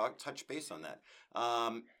to touch base on that.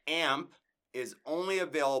 AMP is only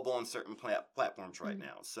available on certain platforms right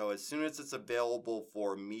now. So as soon as it's available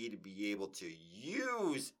for me to be able to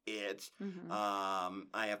use it, Mhm.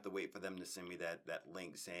 I have to wait for them to send me that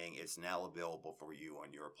link saying it's now available for you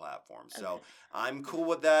on your platform. So Okay. I'm cool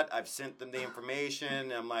with that. I've sent them the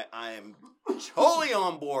information. I'm like, I am totally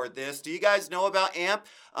on board this. Do you guys know about AMP?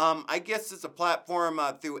 I guess it's a platform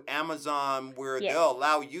through Amazon where Yes. they'll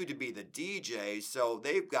allow you to be the DJ. So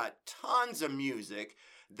they've got tons of music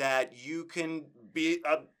that you can be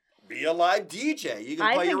a live DJ. You can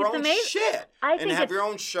I play think your it's own amazing. shit I and think have it's your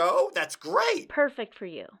own show. That's great. perfect for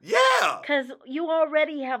you. Yeah. Because you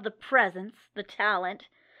already have the presence, the talent,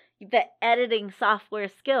 the editing software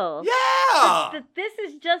skills. Yeah. This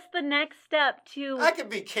is just the next step to. I could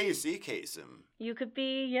be Casey Kasem. You could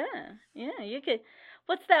be, yeah, you could.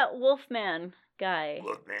 What's that Wolfman guy?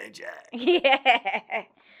 Wolfman Jack. Yeah.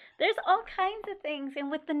 There's all kinds of things,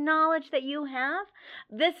 and with the knowledge that you have,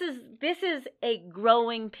 this is a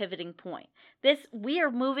growing pivoting point. We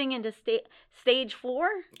are moving into stage 4.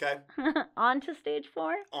 Okay. Onto stage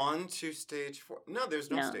 4. On to stage 4. No,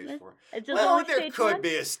 there's no stage 4. It's just Well, only there stage could 1.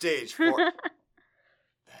 be a stage 4.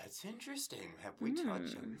 That's interesting. Have we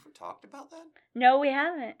Hmm. talked about that? No, we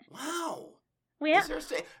haven't. Wow. We Is have. there a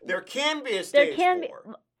stage? There can be a There stage can 4.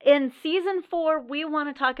 be. In season 4, we want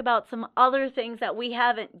to talk about some other things that we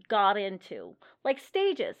haven't got into, like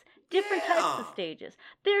stages, different types of Yeah. stages.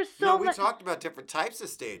 There's No, so we much. talked about different types of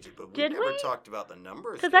stages, but we Did never we? talked about the number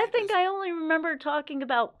of Because stages. I think I only remember talking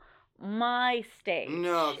about my stage.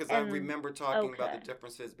 No, because I and- remember talking about okay. the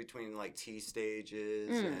differences between like T stages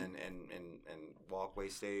Mm. and walkway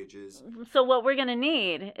stages. So what we're gonna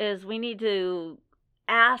need is we need to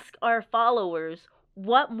ask our followers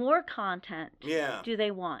what more content Yeah. do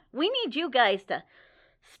they want. We need you guys to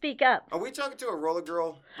speak up. Are we talking to a roller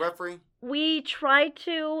girl referee? We try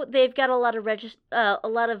to. They've got a lot of a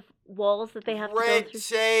lot of walls that they have to go Red through.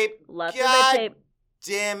 tape. Lots God of red tape.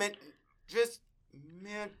 damn it. Just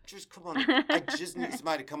come on. I just need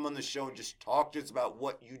somebody to come on the show and just talk to us about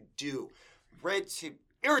what you do. Red tape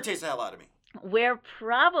irritates the hell out of me. We're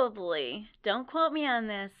probably, don't quote me on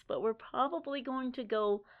this, but we're probably going to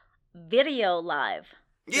go video live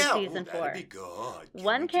for Yeah, season 4. that'd be good. Can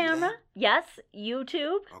One we do camera, that? yes,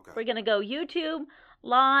 YouTube. Okay. We're going to go YouTube,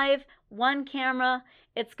 live, one camera.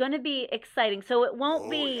 It's going to be exciting. So it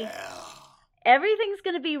won't be, Yeah. everything's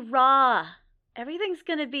going to be raw. Everything's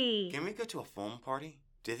going to be, Can we go to a foam party?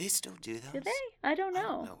 Do they still do those? do they? I don't I know.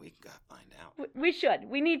 don't know. We can go find out. We should.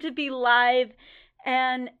 We need to be live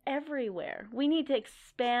and everywhere. We need to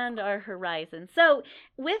expand our horizon. So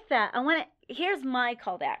with that, here's my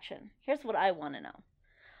call to action. Here's what I want to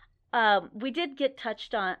know. We did get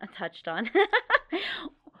touched on.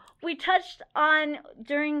 We touched on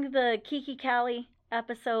during the Kiki Callie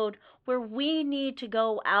episode where we need to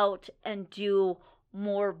go out and do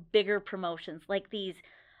more bigger promotions, like these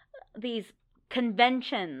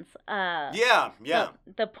conventions. Yeah.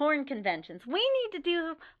 The porn conventions. We need to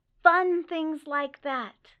do fun things like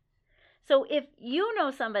that. So if you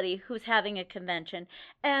know somebody who's having a convention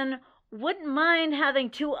and wouldn't mind having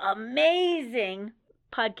 2 amazing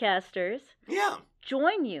podcasters Yeah.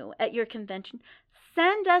 join you at your convention,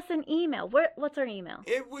 send us an email. What's our email?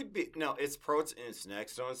 It would be it's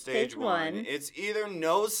next on stage Stage one. one. It's either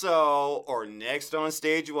no-so or next on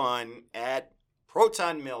stage one at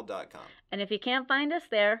protonmail.com. And if you can't find us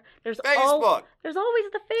there, there's Facebook. there's always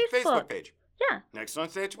the Facebook page. Yeah. Next on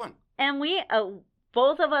stage one. And we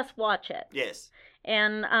both of us watch it. Yes.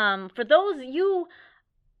 And for those you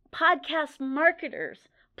podcast marketers,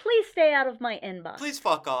 please stay out of my inbox. Please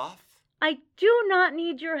fuck off. I do not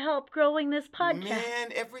need your help growing this podcast. Man,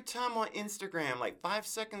 every time on Instagram, like 5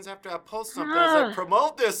 seconds after I post something, I say,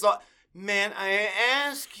 promote this. Man, I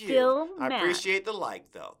ask you. Still I mad. appreciate the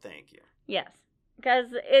like, though. Thank you. Yes,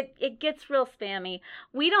 because it gets real spammy.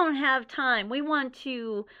 We don't have time. We want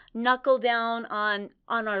to knuckle down on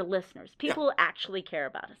our listeners. People who actually care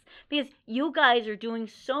about us. Because you guys are doing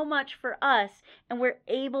so much for us, and we're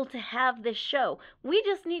able to have this show. We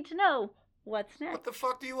just need to know what's next. What the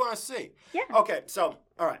fuck do you want to see? Yeah. Okay, so,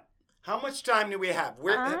 all right. How much time do we have?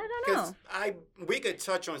 I don't know. We could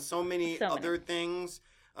touch on so many other things.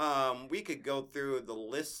 We could go through the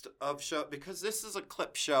list of shows because this is a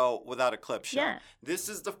clip show without a clip show. Yeah. This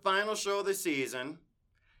is the final show of the season.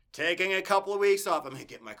 Taking a couple of weeks off. I'm going to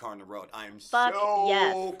get my car on the road. I'm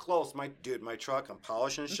so close. My truck, I'm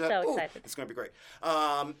polishing shit. I'm so excited. It's going to be great.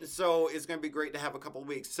 So it's going to be great to have a couple of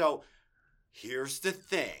weeks. So here's the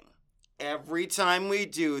thing. Every time we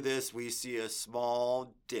do this, we see a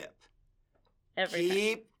small dip.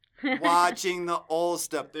 Keep watching the old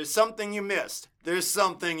stuff. There's something you missed.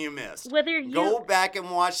 Whether you go back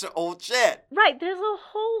and watch the old shit. Right, there's a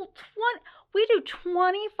whole we do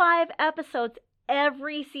 25 episodes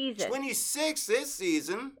every season. 26 this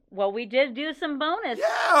season. Well, we did do some bonus.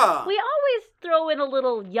 Yeah. We always throw in a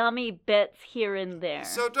little yummy bits here and there.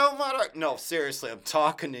 So don't let our... No, seriously, I'm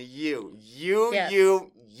talking to you. You,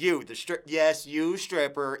 you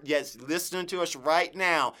stripper. Yes, listening to us right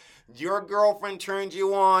now. Your girlfriend turned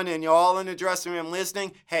you on and you're all in the dressing room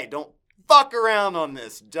listening. Hey, don't fuck around on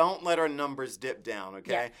this. Don't let our numbers dip down,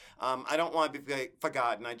 okay? Yeah. I don't want to be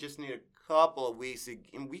forgotten. I just need a couple of weeks,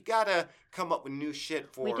 and we gotta come up with new shit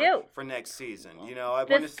for next season. You know, I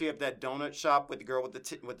want to see if that donut shop with the girl with the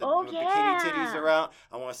bikini titties are out.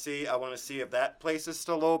 I want to see if that place is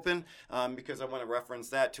still open, because I want to reference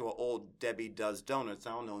that to an old Debbie Does Donuts.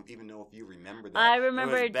 I don't even know if you remember that. I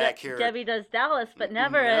remember Debbie Does Dallas, but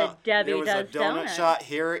never a Debbie Does Donuts. There was a donut shop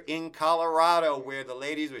here in Colorado where the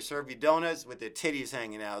ladies would serve you donuts with their titties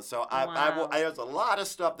hanging out. So there's a lot of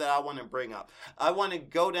stuff that I want to bring up. I want to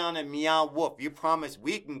go down to Meow Wolf. You promised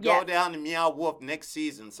we can go down to Meow Wolf next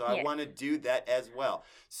season, so I want to do that as well.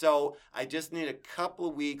 So I just need a couple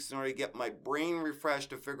of weeks in order to get my brain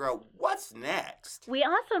refreshed to figure out what's next. We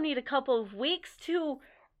also need a couple of weeks to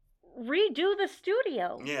redo the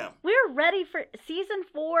studio. Yeah. We're ready for season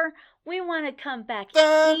 4. We want to come back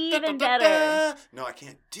even better. No, I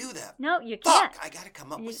can't do that. No, you can't. Fuck, I got to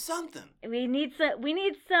come up with something. We need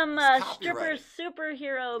some stripper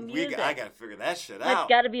superhero music. I got to figure that shit It's out.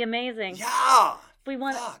 got to be amazing. Yeah.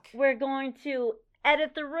 We're going to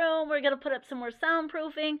edit the room. We're going to put up some more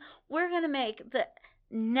soundproofing. We're going to make the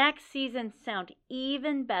next season sound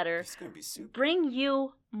even better. It's going to be super. Bring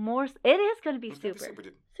you more. It is going to be super. Super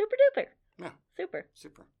duper. Yeah.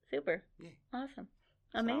 Super. Yeah. Awesome.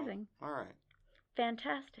 Amazing. So, all right.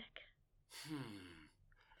 Fantastic.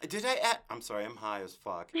 Did I ask? I'm sorry, I'm high as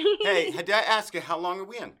fuck. Hey, did I ask you how long are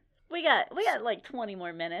we in? We got like 20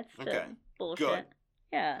 more minutes to bullshit. Good.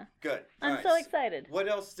 Yeah. Good. I'm so excited. What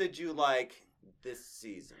else did you like this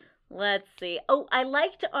season? Let's see. Oh, I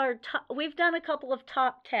liked our we've done a couple of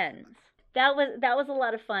top 10s. That was a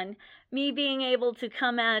lot of fun. Me being able to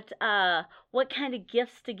come at what kind of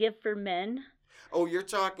gifts to give for men. Oh, you're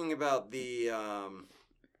talking about the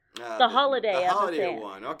holiday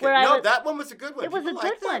one. Okay. That one was a good one. It was a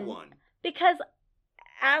good one. Because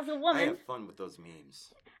as a woman, I have fun with those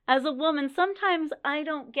memes. As a woman, sometimes I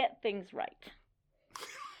don't get things right.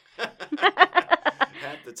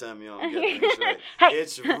 Half the time you don't get things right. Hey.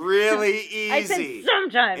 It's really easy. I said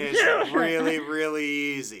sometimes. It's really, really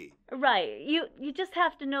easy. Right. You just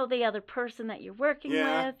have to know the other person that you're working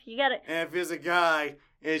with. You got to. And if it's a guy,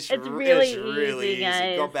 it's really easy.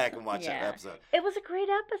 Guys. Go back and watch that episode. It was a great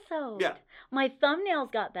episode. Yeah. My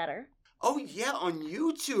thumbnails got better. Oh yeah, on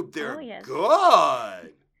YouTube they're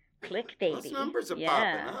good. Clickbaity. Those numbers are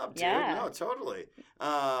popping up, dude. Yeah. No, totally.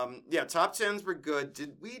 Top 10s were good.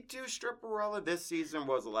 Did we do Stripperella this season?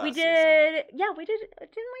 Was the last season? We did. Yeah, we did.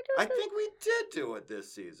 Didn't we do it? I think we did do it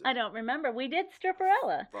this season. I don't remember. We did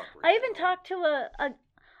Stripperella. I even talked to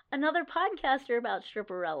another podcaster about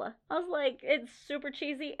Stripperella. I was like, it's super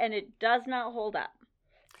cheesy and it does not hold up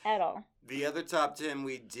at all. The other top 10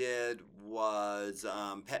 we did was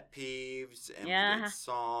pet peeves, and we Yeah. did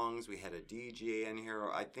songs. We had a DJ in here.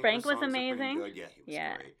 I think Frank our was songs are pretty amazing. good. Yeah, he was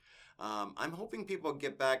Yeah. great. I'm hoping people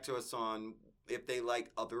get back to us on if they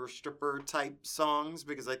like other stripper type songs,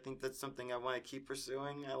 because I think that's something I want to keep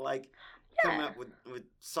pursuing. I like coming Yeah. up with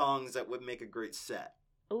songs that would make a great set.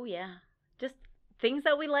 Oh, yeah. Just things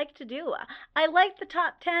that we like to do. I like the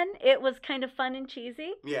top 10. It was kind of fun and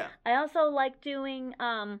cheesy. Yeah. I also like doing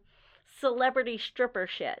celebrity stripper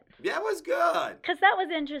shit. That was good. Because that was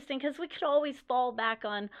interesting, because we could always fall back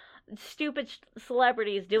on stupid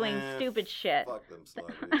celebrities doing stupid shit. Fuck them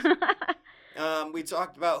celebrities. We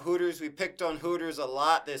talked about Hooters. We picked on Hooters a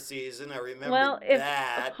lot this season. I remember Well, if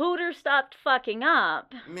that. Hooters stopped fucking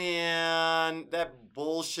up. Man, that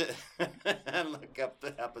bullshit. Look up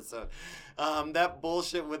the episode. That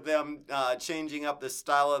bullshit with them changing up the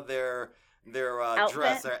style of their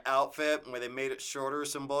dress, their outfit, where they made it shorter,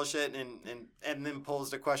 some bullshit, and then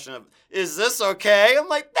posed the question of, is this okay? I'm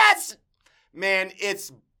like,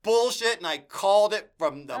 it's bullshit, and I called it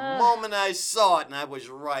from the moment I saw it, and I was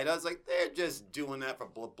right. I was like, they're just doing that for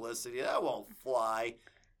publicity. That won't fly.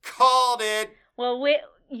 Called it. Well,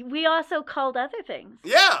 we also called other things.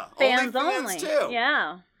 Yeah, Fans only only. too.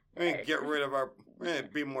 Yeah. We're gonna get rid of our.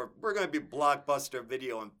 We're gonna be Blockbuster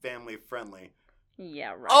Video and family friendly.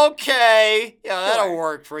 Yeah, right. Okay, yeah, that'll Sure.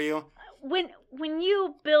 work for you. When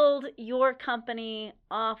you build your company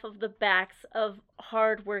off of the backs of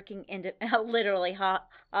hardworking, literally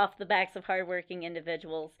off the backs of hardworking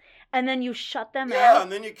individuals, and then you shut them Yeah, out,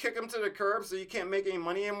 and then you kick them to the curb so you can't make any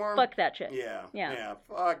money anymore. fuck that shit. Yeah,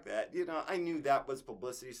 fuck that. I knew that was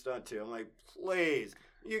publicity stunt too. I'm like, please,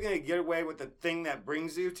 you're gonna get away with the thing that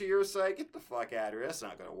brings you to your site? Get the fuck out of here. That's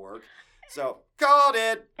not gonna work. So called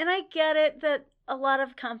it. And I get it that a lot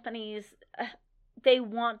of companies, they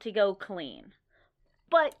want to go clean,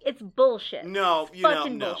 but it's bullshit. No,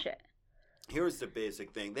 Fucking no. bullshit. Here's the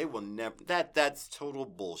basic thing. They will never. That's total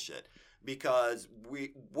bullshit. Because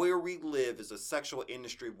where we live is a sexual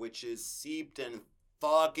industry which is seeped in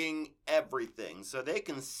fucking everything. So they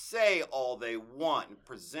can say all they want and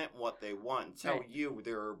present what they want and tell Right. you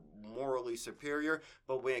they're morally superior.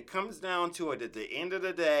 But when it comes down to it, at the end of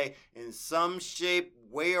the day, in some shape,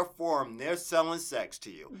 way, or form, they're selling sex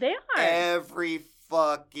to you. They are. Every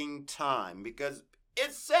fucking time. Because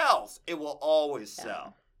it sells. It will always Yeah.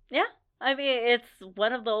 sell. Yeah. I mean, it's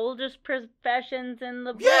one of the oldest professions in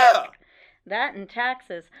the book. Yeah. That and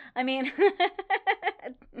taxes. I mean,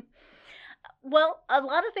 well, a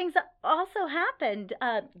lot of things also happened.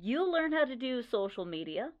 You learned how to do social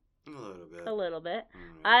media. A little bit. A little bit.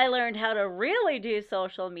 Mm. I learned how to really do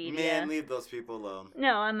social media. Man, leave those people alone.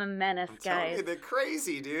 No, I'm a menace, I'm telling guys. you, they're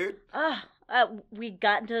crazy, dude. We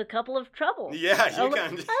got into a couple of trouble. Yeah, A you li-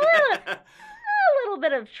 can. a little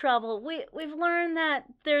bit of trouble. We've learned that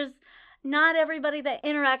there's not everybody that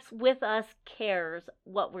interacts with us cares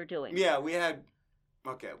what we're doing. Yeah, we had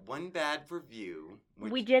one bad review.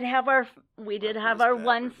 We did have our was bad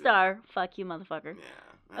 1 review. star. Fuck you, motherfucker.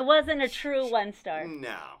 Yeah. It wasn't a true 1 star.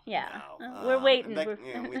 No. Yeah. No. We're waiting.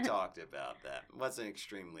 We talked about that. Wasn't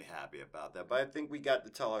extremely happy about that, but I think we got to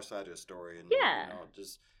tell our side of the story. And, Yeah.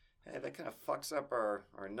 Hey, that kind of fucks up our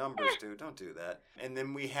numbers, dude. Don't do that. And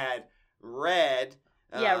then we had Red.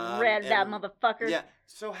 Yeah, Red, that motherfucker. Yeah.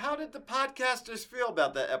 So how did the podcasters feel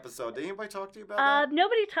about that episode? Did anybody talk to you about that?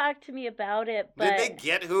 Nobody talked to me about it, but Did they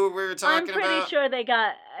get who we were talking I'm pretty about? sure they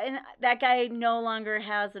got. And that guy no longer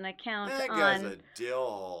has an account That guy's a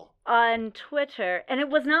dillhole. on Twitter, and it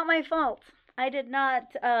was not my fault. I did not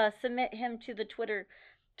submit him to the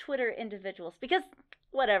Twitter individuals because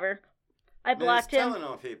whatever. I blocked him. Telling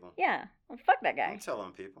on people. Yeah, well, fuck that guy. Don't tell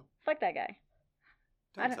on people. Fuck that guy.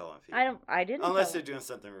 Don't tell on people. I didn't. Unless tell they're him. doing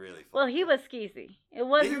something really fun. Well, he was skeezy. It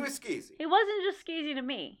wasn't. He was skeezy. He wasn't just skeezy to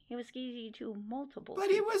me. He was skeezy to multiple. But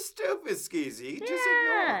he people. was stupid skeezy. Just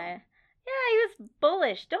ignore Yeah. him. Yeah, he was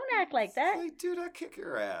bullish. Don't act like that. It's like, dude, I'll kick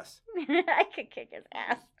your ass. I could kick his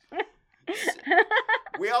ass.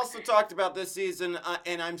 We also talked about this season,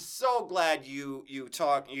 and I'm so glad you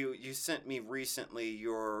sent me recently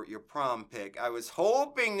your prom pic. I was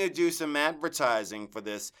hoping to do some advertising for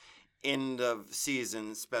this end of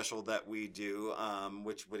season special that we do,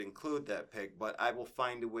 which would include that pic, but I will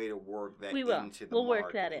find a way to work that into the We'll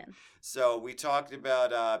work that marketing. in. So we talked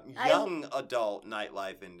about young adult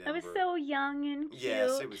nightlife in Denver. I was so young and cute.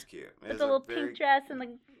 Yes, it was cute. It With was the a little very- pink dress and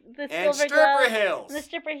the and silver stripper gloves. heels. And the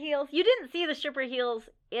stripper heels. You didn't see the stripper heels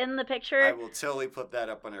in the picture. I will totally put that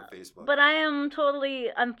up on our Facebook. But I'm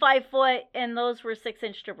 5 foot and those were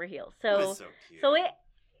 6-inch stripper heels. It was So so cute.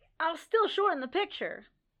 I'll still short in the picture.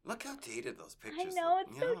 Look how dated those pictures know, look.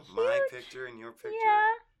 it's so My cute. picture and your picture. Yeah.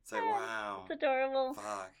 It's like, wow. It's adorable.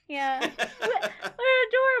 Fuck. Yeah.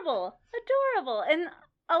 We're adorable. Adorable. And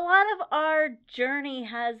a lot of our journey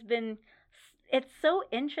has been, it's so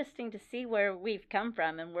interesting to see where we've come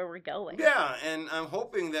from and where we're going. Yeah, and I'm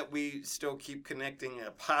hoping that we still keep connecting in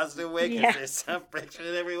a positive way, because there's some friction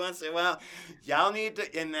every once in a while. Y'all need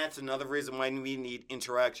to, and that's another reason why we need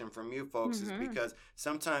interaction from you folks, is because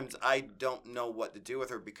sometimes I don't know what to do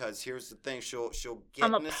with her, because here's the thing, she'll get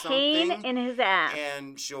into something. I'm a pain in his ass.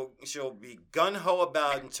 And she'll be gun-ho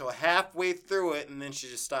about it until halfway through it, and then she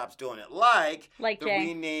just stops doing it. Like the Jay.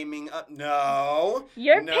 renaming. No.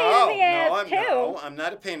 You're a pain in the ass, too. No, I'm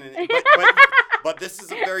not a pain in it. But this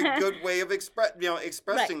is a very good way of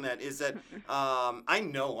expressing that, is that I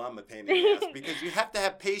know I'm a pain in the ass, because you have to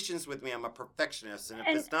have patience with me. I'm a perfectionist, and if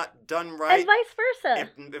it's not done right, and vice versa.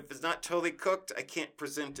 If it's not totally cooked, I can't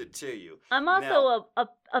present it to you. I'm also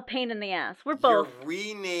a pain in the ass. We're both. You're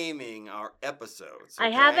renaming our episodes. I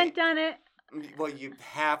okay? haven't done it. Well, you've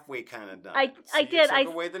halfway kind of done I it. So did. You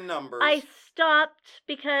took away the numbers. I stopped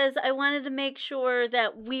because I wanted to make sure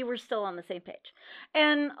that we were still on the same page.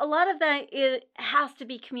 And a lot of that has to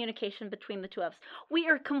be communication between the two of us. We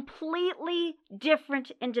are completely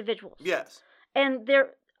different individuals. Yes. And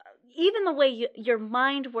even the way your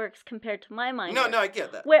mind works compared to my mind. No, I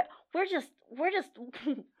get that. We're just.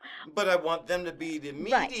 But I want them to be the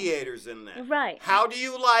mediators in that. Right. How do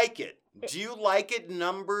you like it? Do you like it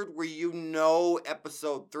numbered where you know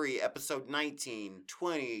episode 3, episode 19,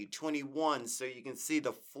 20, 21, so you can see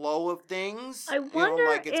the flow of things? I wonder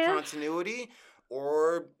like its continuity?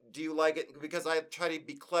 Or do you like it because I try to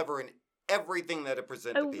be clever in everything that I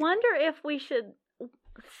present to people? I wonder if we should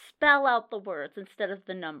spell out the words instead of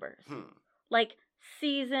the numbers. Like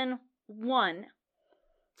season 1.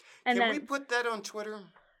 And can we put that on Twitter?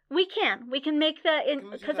 We can make that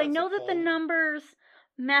in, because I know that the numbers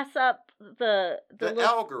mess up the little,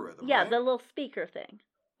 algorithm. Yeah, right? the little speaker thing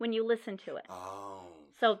when you listen to it. Oh.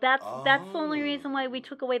 So that's the only reason why we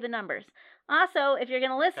took away the numbers. Also, if you're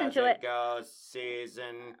going to listen to it, goes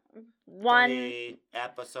season 1, 3,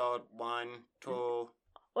 episode 1, 2.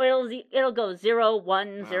 It'll go 0,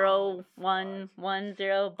 1, 0, 1, 1,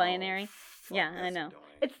 0 binary. Yeah, I know. Annoying.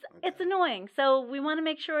 It's annoying. So we want to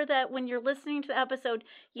make sure that when you're listening to the episode,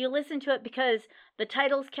 you listen to it because the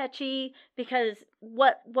title's catchy, because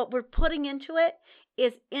what we're putting into it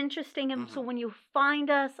is interesting, and so when you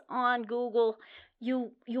find us on Google,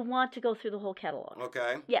 you want to go through the whole catalog.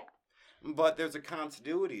 Okay. Yeah. But there's a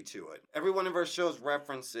continuity to it. Every one of our shows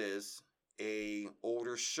references a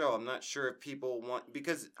older show. I'm not sure if people want,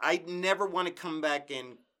 because I never want to come back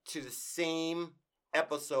in to the same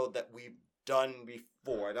episode that we've done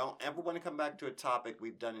before. I don't ever want to come back to a topic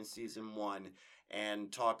we've done in season 1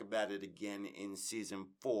 and talk about it again in season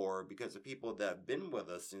 4, because the people that have been with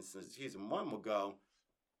us since season 1 will go,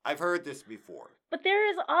 I've heard this before. But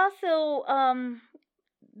there is also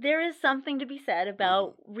there is something to be said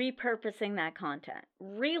about repurposing that content,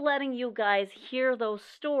 re-letting you guys hear those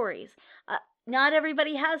stories. Not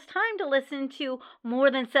everybody has time to listen to more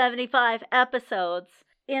than 75 episodes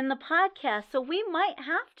in the podcast, so we might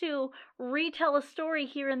have to retell a story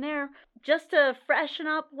here and there just to freshen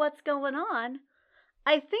up what's going on.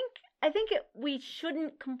 I think we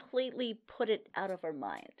shouldn't completely put it out of our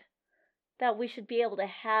mind. That we should be able to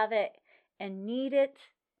have it and need it,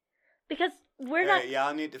 because we're not.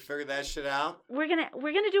 Y'all need to figure that shit out. We're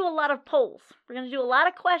gonna do a lot of polls. We're gonna do a lot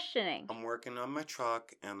of questioning. I'm working on my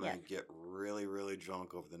truck, and I'm gonna get really, really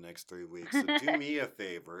drunk over the next 3 weeks. So do me a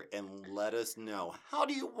favor and let us know, how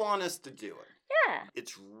do you want us to do it? Yeah.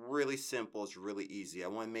 It's really simple. It's really easy. I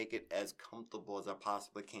want to make it as comfortable as I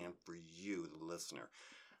possibly can for you, the listener.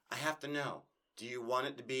 I have to know. Do you want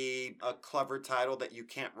it to be a clever title that you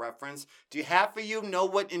can't reference? Do you half of you know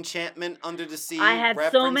what Enchantment Under the Sea I had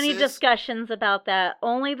so many discussions about that.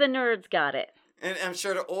 Only the nerds got it. And I'm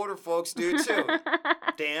sure the older folks do too.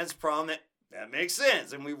 Dance Prom, that makes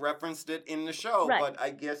sense. And we referenced it in the show. Right. But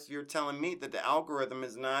I guess you're telling me that the algorithm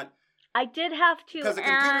is not... I did have to because the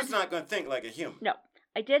computer's not going to think like a human. No.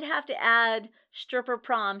 I did have to add Stripper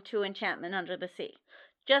Prom to Enchantment Under the Sea.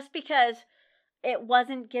 Just because... It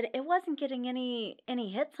wasn't getting any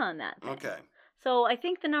hits on that thing. Okay. So I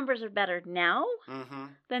think the numbers are better now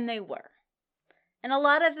than they were. And a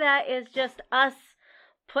lot of that is just us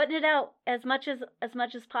putting it out as much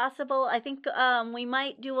as possible. I think we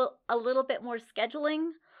might do a little bit more scheduling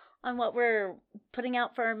on what we're putting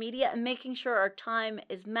out for our media and making sure our time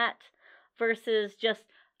is met versus just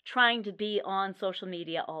trying to be on social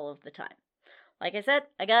media all of the time. Like I said,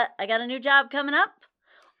 I got a new job coming up.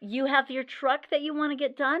 You have your truck that you want to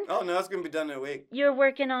get done. Oh, no, it's going to be done in a week. You're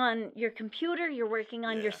working on your computer. You're working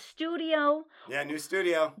on your studio. Yeah, new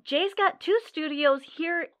studio. Jay's got 2 studios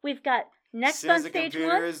here. We've got Next on Stage 1. As the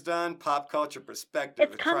computer is done, Pop Culture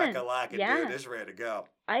Perspective. It's coming. Dude, it's ready to go.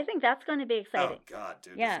 I think that's going to be exciting. Oh, God,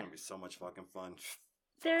 dude. It's going to be so much fucking fun.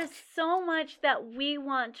 There's so much that we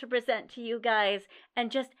want to present to you guys and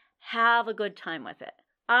just have a good time with it.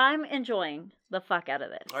 I'm enjoying the fuck out of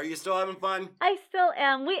this. Are you still having fun? I still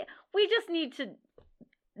am. We just need to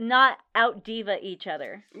not out diva each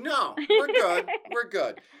other. No, we're good. We're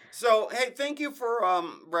good. So, hey, thank you for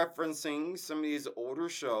referencing some of these older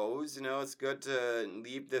shows. You know, it's good to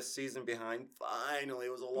leave this season behind. Finally,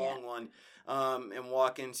 it was a long one. And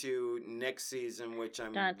walk into next season, which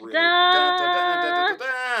I'm really...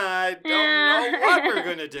 I don't know what we're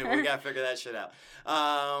going to do. We got to figure that shit out.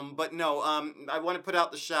 But no, I want to put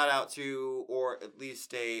out the shout out to, or at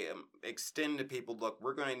least extend to people, look,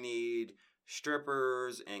 we're going to need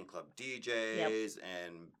strippers and club DJs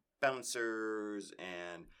and bouncers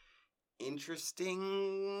and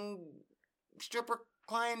interesting stripper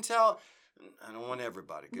clientele. I don't want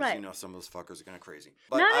everybody, because you know some of those fuckers are kind of crazy.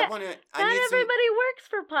 But not everybody works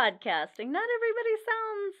for podcasting. Not everybody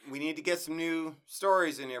sounds... We need to get some new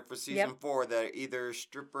stories in here for season 4 that are either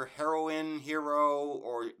stripper heroine, hero,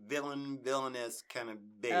 or villainess kind of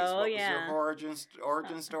based. What was your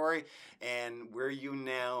origin story? And where are you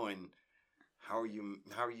now? And how are you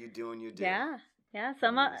doing your day? Yeah,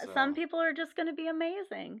 some people are just going to be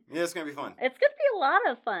amazing. Yeah, it's going to be fun. It's going to be a lot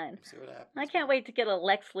of fun. See what happens. I can't wait to get a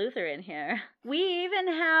Lex Luthor in here. We even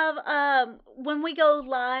have, when we go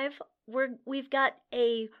live, we've got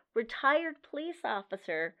a retired police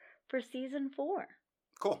officer for season 4.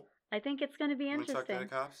 Cool. I think it's going to be interesting. Talk to the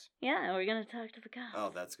cops? Yeah, we're going to talk to the cops.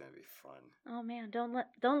 Oh, that's going to be fun. Oh man, don't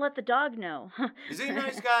let the dog know. Is he a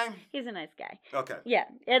nice guy? He's a nice guy. Okay. Yeah,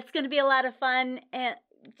 it's going to be a lot of fun, and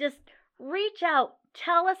just reach out.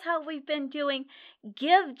 Tell us how we've been doing.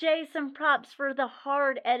 Give Jay some props for the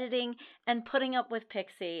hard editing and putting up with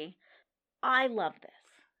Pixie. I love this.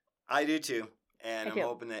 I do too. And I'm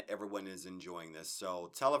hoping that everyone is enjoying this. So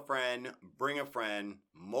tell a friend, bring a friend.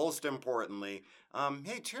 Most importantly,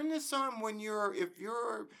 hey, turn this on when you've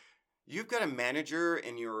got a manager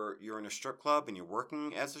and you're in a strip club and you're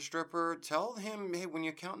working as a stripper. Tell him, hey, when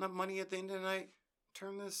you're counting up money at the end of the night,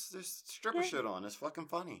 turn this stripper shit on. It's fucking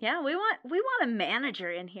funny. Yeah, we want a manager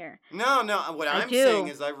in here. No. What I'm saying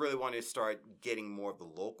is I really want to start getting more of the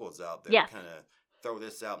locals out there. Kind of throw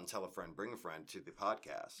this out and tell a friend, bring a friend to the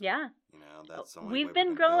podcast. Yeah. You know, that's the only We've way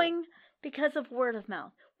been growing because of word of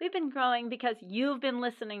mouth. We've been growing because you've been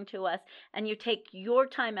listening to us and you take your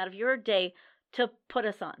time out of your day to put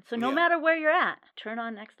us on. So no matter where you're at, turn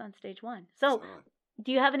on Next on Stage 1. So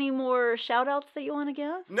do you have any more shout-outs that you want to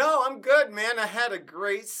give? No, I'm good, man. I had a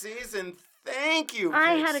great season. Thank you, Pixie.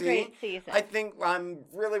 I had a great season. I think I'm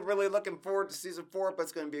really, really looking forward to season 4, but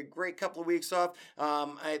it's going to be a great couple of weeks off.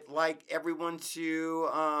 I'd like everyone to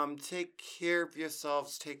take care of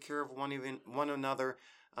yourselves, take care of one another.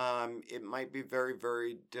 It might be very,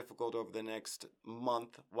 very difficult over the next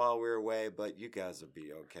month while we're away, but you guys will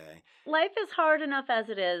be okay. Life is hard enough as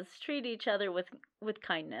it is. Treat each other with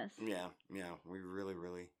kindness. Yeah. We really,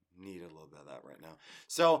 really need a little bit of that right now.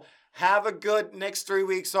 So have a good next 3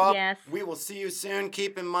 weeks off. Yes. We will see you soon.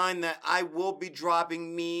 Keep in mind that I will be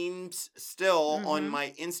dropping memes still on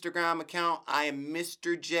my Instagram account. I am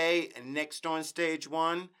Mr. J, Next on Stage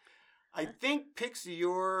 1. I think, Pixie,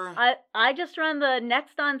 you're... I just run the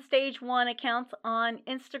Next on Stage 1 accounts on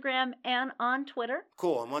Instagram and on Twitter.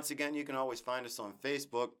 Cool. And once again, you can always find us on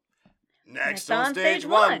Facebook. Next on Stage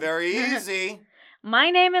 1. Very easy.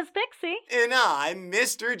 My name is Pixie. And I'm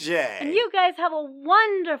Mr. J. And you guys have a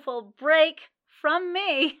wonderful break from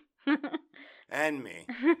me. And me.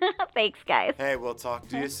 Thanks, guys. Hey, we'll talk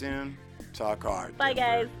to you soon. Talk hard. Bye,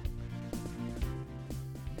 guys.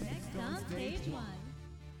 Next on Stage 1.